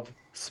of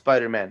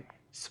Spider-Man.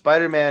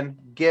 Spider-Man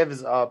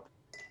gives up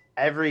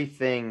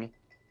everything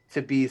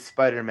to be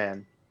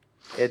Spider-Man.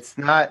 It's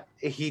not.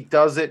 He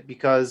does it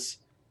because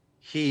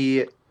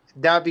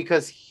not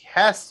because he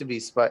has to be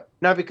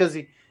not because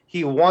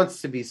he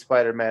wants to be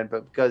Spider-Man,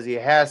 but because he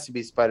has to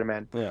be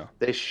Spider-Man. Yeah.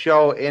 They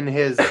show in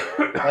his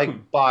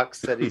like box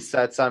that he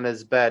sets on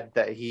his bed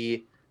that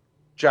he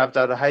dropped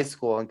out of high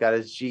school and got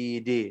his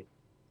GED.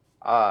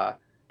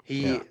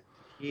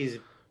 He's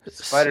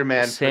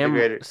Spider-Man. Sam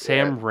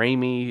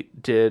Raimi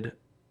did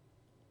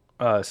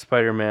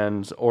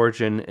Spider-Man's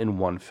origin in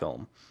one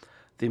film.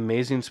 The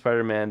Amazing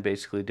Spider-Man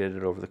basically did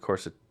it over the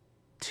course of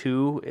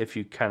 2, if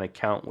you kind of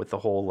count with the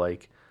whole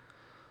like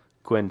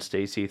Gwen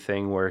Stacy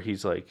thing where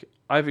he's like,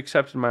 I've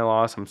accepted my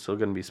loss, I'm still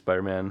going to be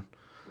Spider-Man.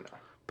 No.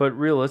 But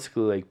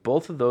realistically, like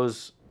both of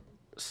those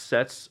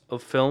sets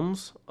of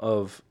films,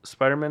 of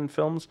Spider-Man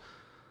films,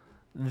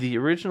 the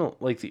original,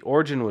 like the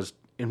origin was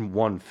in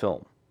one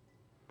film.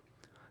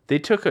 They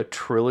took a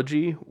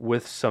trilogy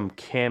with some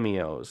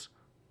cameos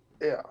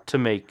Yeah. to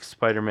make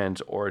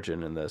Spider-Man's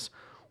origin in this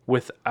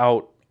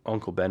without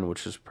Uncle Ben,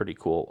 which is pretty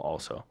cool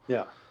also.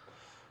 Yeah.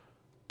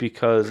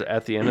 Because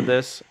at the end of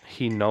this,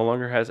 he no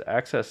longer has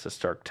access to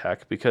Stark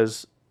Tech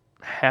because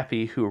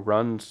Happy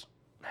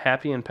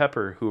and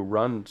Pepper, who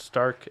run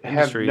Stark I have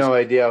Industries, no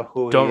idea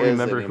who don't he is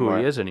remember anymore.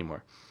 who he is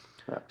anymore.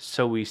 Yeah.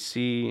 So we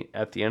see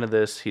at the end of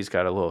this, he's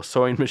got a little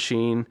sewing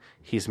machine.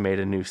 He's made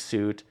a new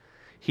suit.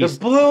 The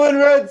blue and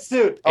red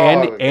suit. Oh,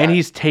 And God.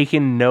 he's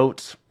taken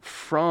notes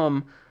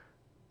from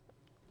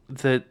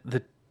the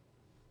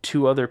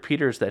two other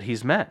Peters that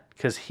he's met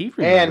because he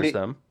remembers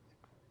them.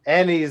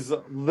 And he's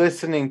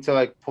listening to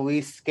like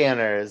police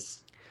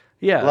scanners.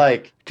 Yeah,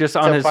 Like just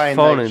on to his find,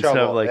 phone like, instead of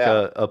trouble, like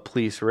yeah. a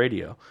police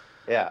radio.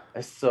 Yeah,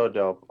 it's so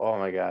dope. Oh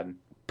my God.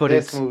 But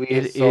This it movie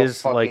is is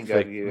so like fucking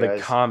good, you the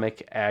guys.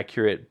 comic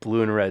accurate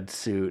blue and red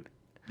suit.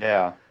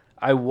 Yeah.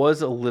 I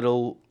was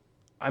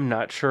I'm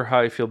not sure how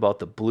I feel about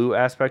the blue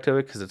aspect of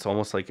it because it's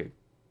almost like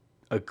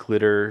a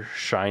glitter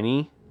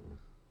shiny.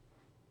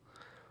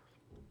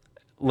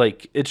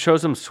 Like it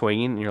shows him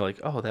swinging and you're like,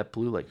 oh, that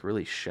blue like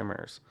really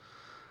shimmers.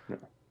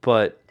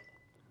 But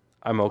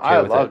I'm okay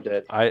I with loved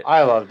it.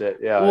 I loved it.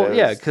 Yeah. Well, it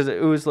yeah, was- because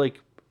it was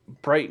like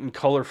bright and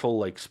colorful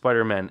like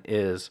Spider-Man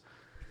is.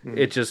 Hmm.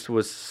 It just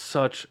was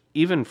such,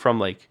 even from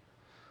like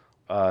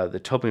the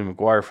Tobey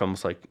Maguire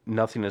films, like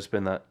nothing has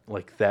been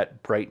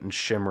that bright and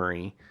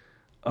shimmery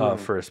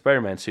for a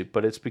Spider-Man suit.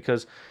 But it's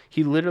because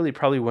he literally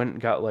probably went and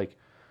got like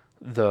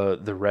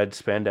the red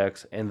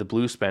spandex and the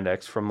blue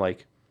spandex from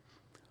like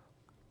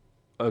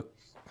a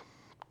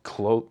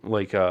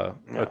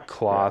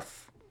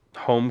cloth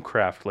home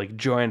craft, like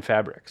Joanne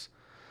Fabrics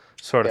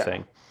sort of Yeah.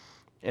 thing.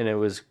 And it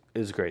was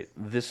great.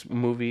 This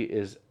movie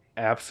is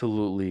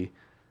absolutely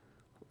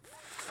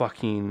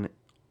fucking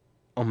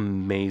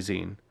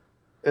amazing.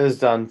 It was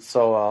done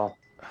so well.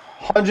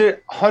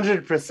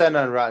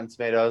 100% on Rotten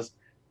Tomatoes,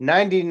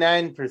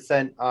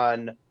 99%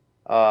 on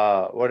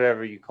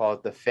whatever you call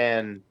it, the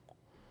fan,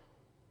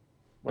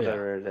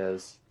 whatever it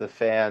is, the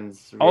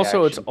fans.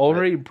 Also, it's reaction to it.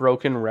 already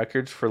broken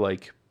records for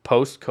like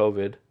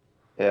post-COVID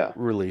Yeah.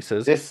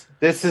 releases. This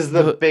is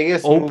the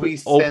biggest movie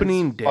since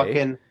opening day.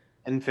 fucking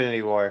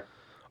Infinity War.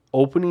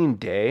 Opening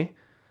day,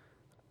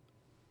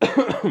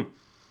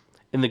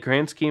 in the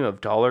grand scheme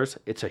of dollars,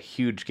 it's a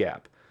huge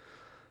gap.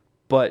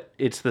 But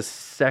it's the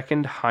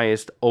second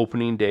highest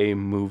opening day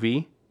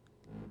movie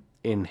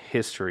in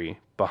history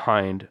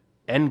behind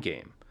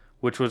Endgame,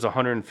 which was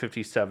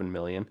 157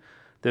 million.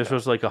 This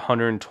was like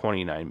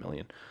 129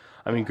 million.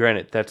 I mean,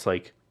 granted, that's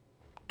like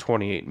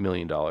 $28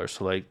 million.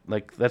 So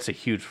like that's a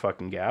huge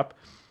fucking gap.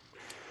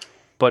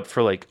 But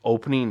for like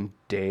opening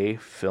day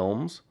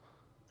films,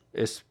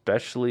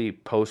 especially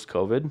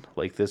post-COVID,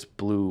 like this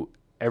blew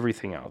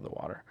everything out of the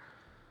water.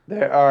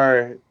 There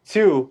are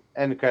 2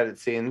 end credit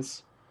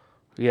scenes.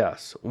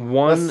 Yes. Let's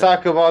One,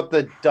 talk about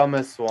the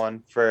dumbest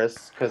one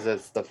first, because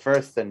it's the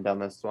first and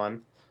dumbest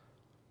one.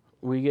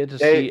 we get to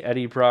see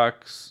Eddie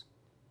Brock's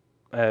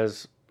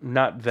as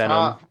not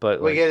Venom,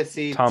 but we like get to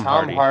see Tom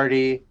Tom Hardy.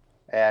 Hardy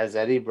as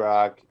Eddie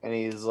Brock, and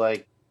he's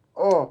like,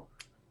 "Oh,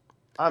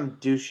 I'm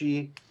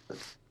douchey."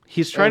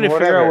 He's trying to and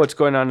figure out whatever. what's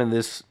going on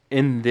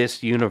in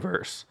this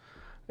universe.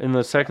 And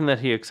the second that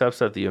he accepts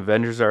that the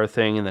Avengers are a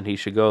thing and that he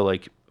should go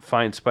like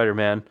find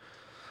Spider-Man,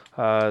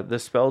 the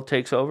spell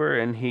takes over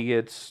and he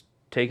gets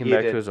taken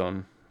back to his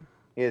own.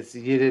 He's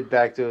yeeted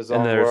back to his own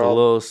And there's world, a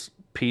little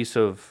piece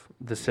of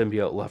the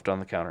symbiote left on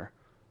the counter.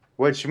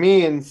 which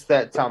means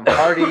that Tom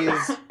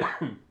Hardy's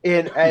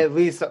in at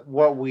least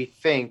what we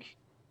think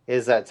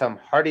is that Tom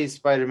Hardy's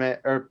Spider-Man,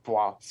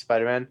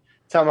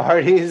 Tom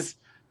Hardy's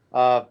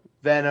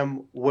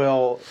Venom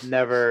will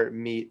never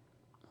meet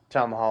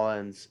Tom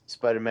Holland's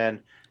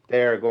Spider-Man.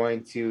 They are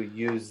going to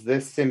use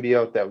this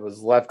symbiote that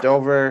was left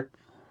over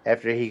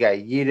after he got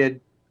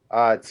yeeted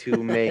to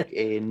make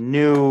a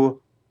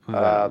new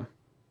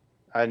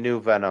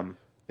Venom.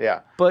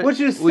 Yeah, But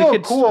which is we so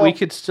could cool. we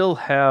could still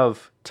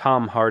have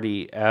Tom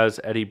Hardy as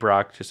Eddie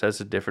Brock, just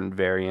as a different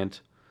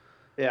variant.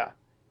 Yeah.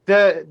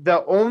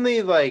 The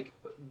only like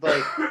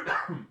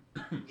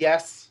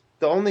yes,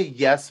 the only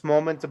yes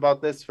moment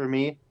about this for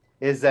me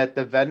is that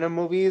the Venom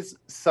movies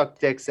suck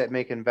dicks at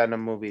making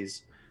Venom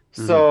movies.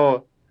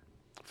 So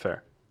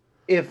Fair.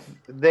 if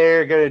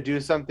they're gonna do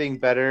something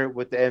better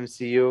with the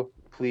MCU,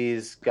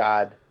 please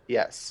God,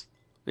 yes.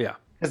 Yeah.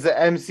 Because the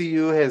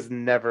MCU has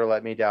never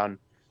let me down.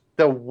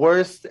 The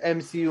worst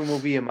MCU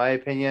movie, in my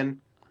opinion,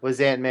 was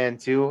Ant-Man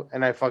 2,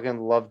 and I fucking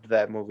loved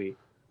that movie.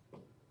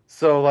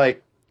 So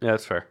like, Yeah,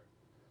 that's fair.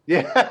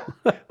 yeah,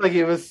 like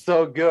it was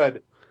so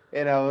good.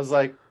 And I was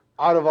like,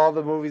 out of all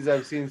the movies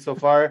I've seen so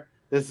far,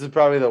 this is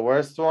probably the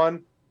worst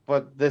one,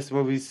 but this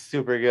movie's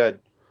super good.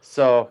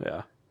 So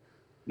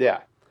yeah.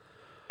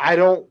 I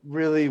don't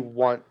really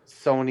want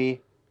Sony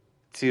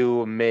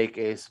to make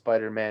a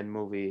Spider-Man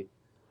movie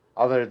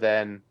other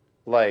than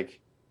like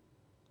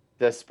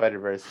the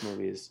Spider-Verse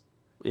movies.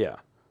 Yeah.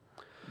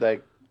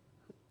 Like,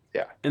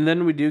 And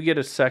then we do get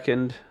a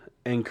second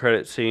end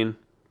credit scene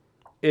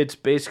It's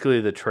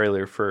basically the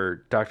trailer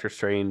for Doctor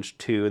Strange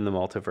 2 in the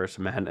Multiverse of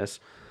Madness.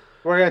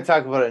 We're gonna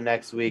talk about it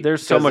next week.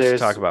 There's so much to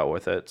talk about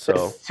with it.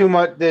 So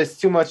there's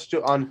too much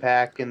to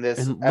unpack in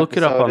this and look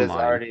it up episode. Is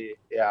online. already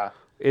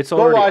It's Go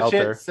already watch out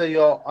it there. so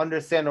you'll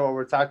understand what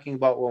we're talking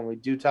about when we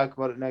do talk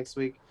about it next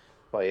week.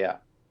 But yeah.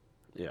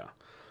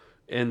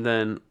 And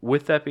then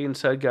with that being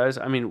said, guys,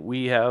 I mean,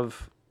 we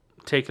have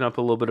taken up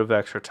a little bit of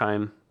extra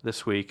time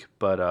this week,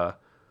 but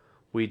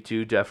we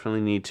do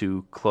definitely need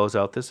to close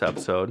out this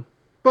episode.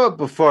 But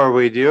before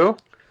we do,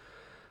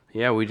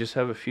 we just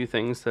have a few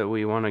things that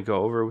we want to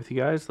go over with you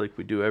guys like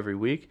we do every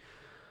week.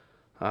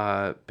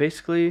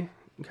 Basically,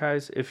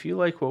 guys, if you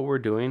like what we're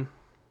doing,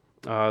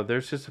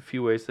 there's just a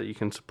few ways that you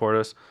can support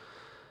us.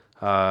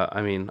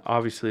 I mean,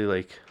 obviously,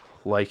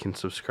 like and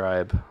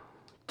subscribe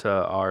to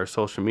our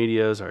social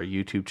medias, our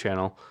YouTube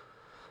channel.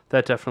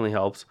 That definitely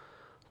helps.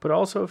 But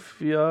also,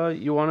 if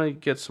you want to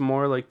get some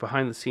more like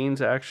behind the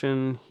scenes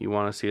action, you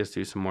want to see us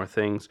do some more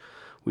things,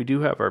 we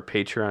do have our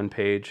Patreon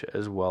page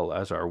as well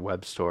as our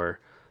web store.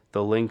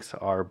 The links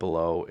are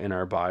below in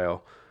our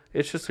bio.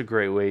 It's just a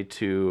great way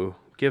to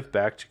give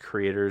back to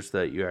creators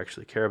that you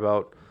actually care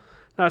about.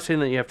 Not saying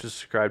that you have to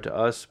subscribe to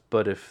us,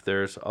 but if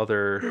there's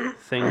other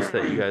things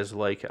that you guys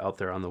like out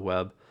there on the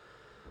web,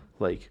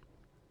 like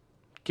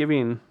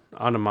giving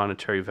on a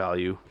monetary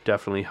value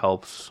definitely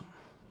helps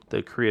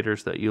the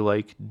creators that you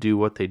like do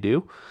what they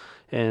do,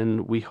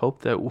 and we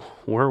hope that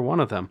we're one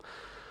of them.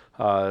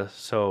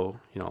 So,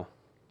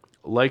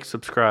 like,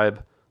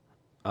 subscribe.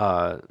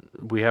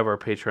 We have our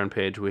Patreon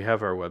page. We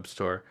have our web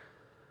store.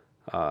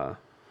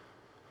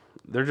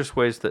 They're just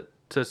ways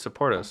to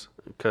support us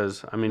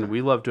because, I mean,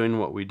 we love doing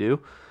what we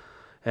do,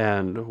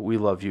 and we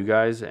love you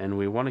guys, and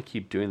we want to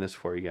keep doing this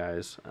for you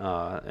guys.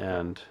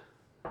 And,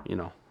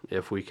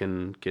 if we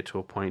can get to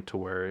a point to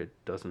where it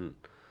doesn't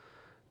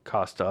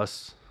cost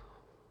us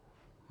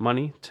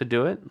money to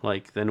do it,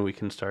 then we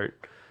can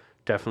start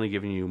definitely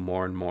giving you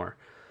more and more.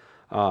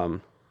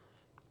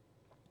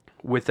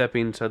 With that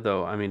being said,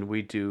 though, I mean,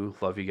 we do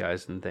love you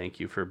guys and thank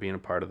you for being a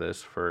part of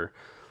this for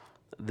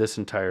this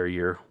entire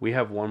year. We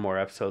have one more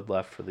episode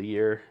left for the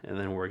year, and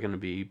then we're going to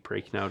be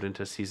breaking out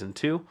into season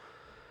 2.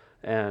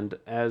 And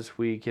as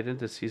we get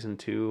into season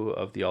 2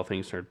 of the All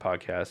Things Nerd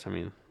podcast, I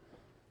mean,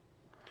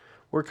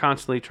 we're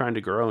constantly trying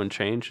to grow and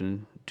change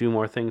and do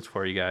more things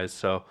for you guys.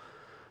 So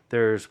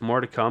there's more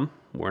to come.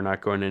 We're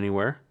not going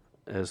anywhere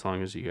as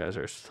long as you guys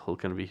are still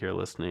going to be here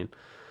listening.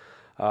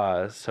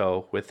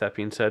 So with that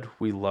being said,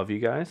 we love you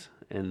guys,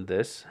 and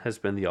this has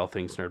been the All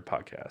Things Nerd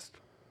podcast.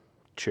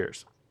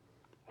 Cheers.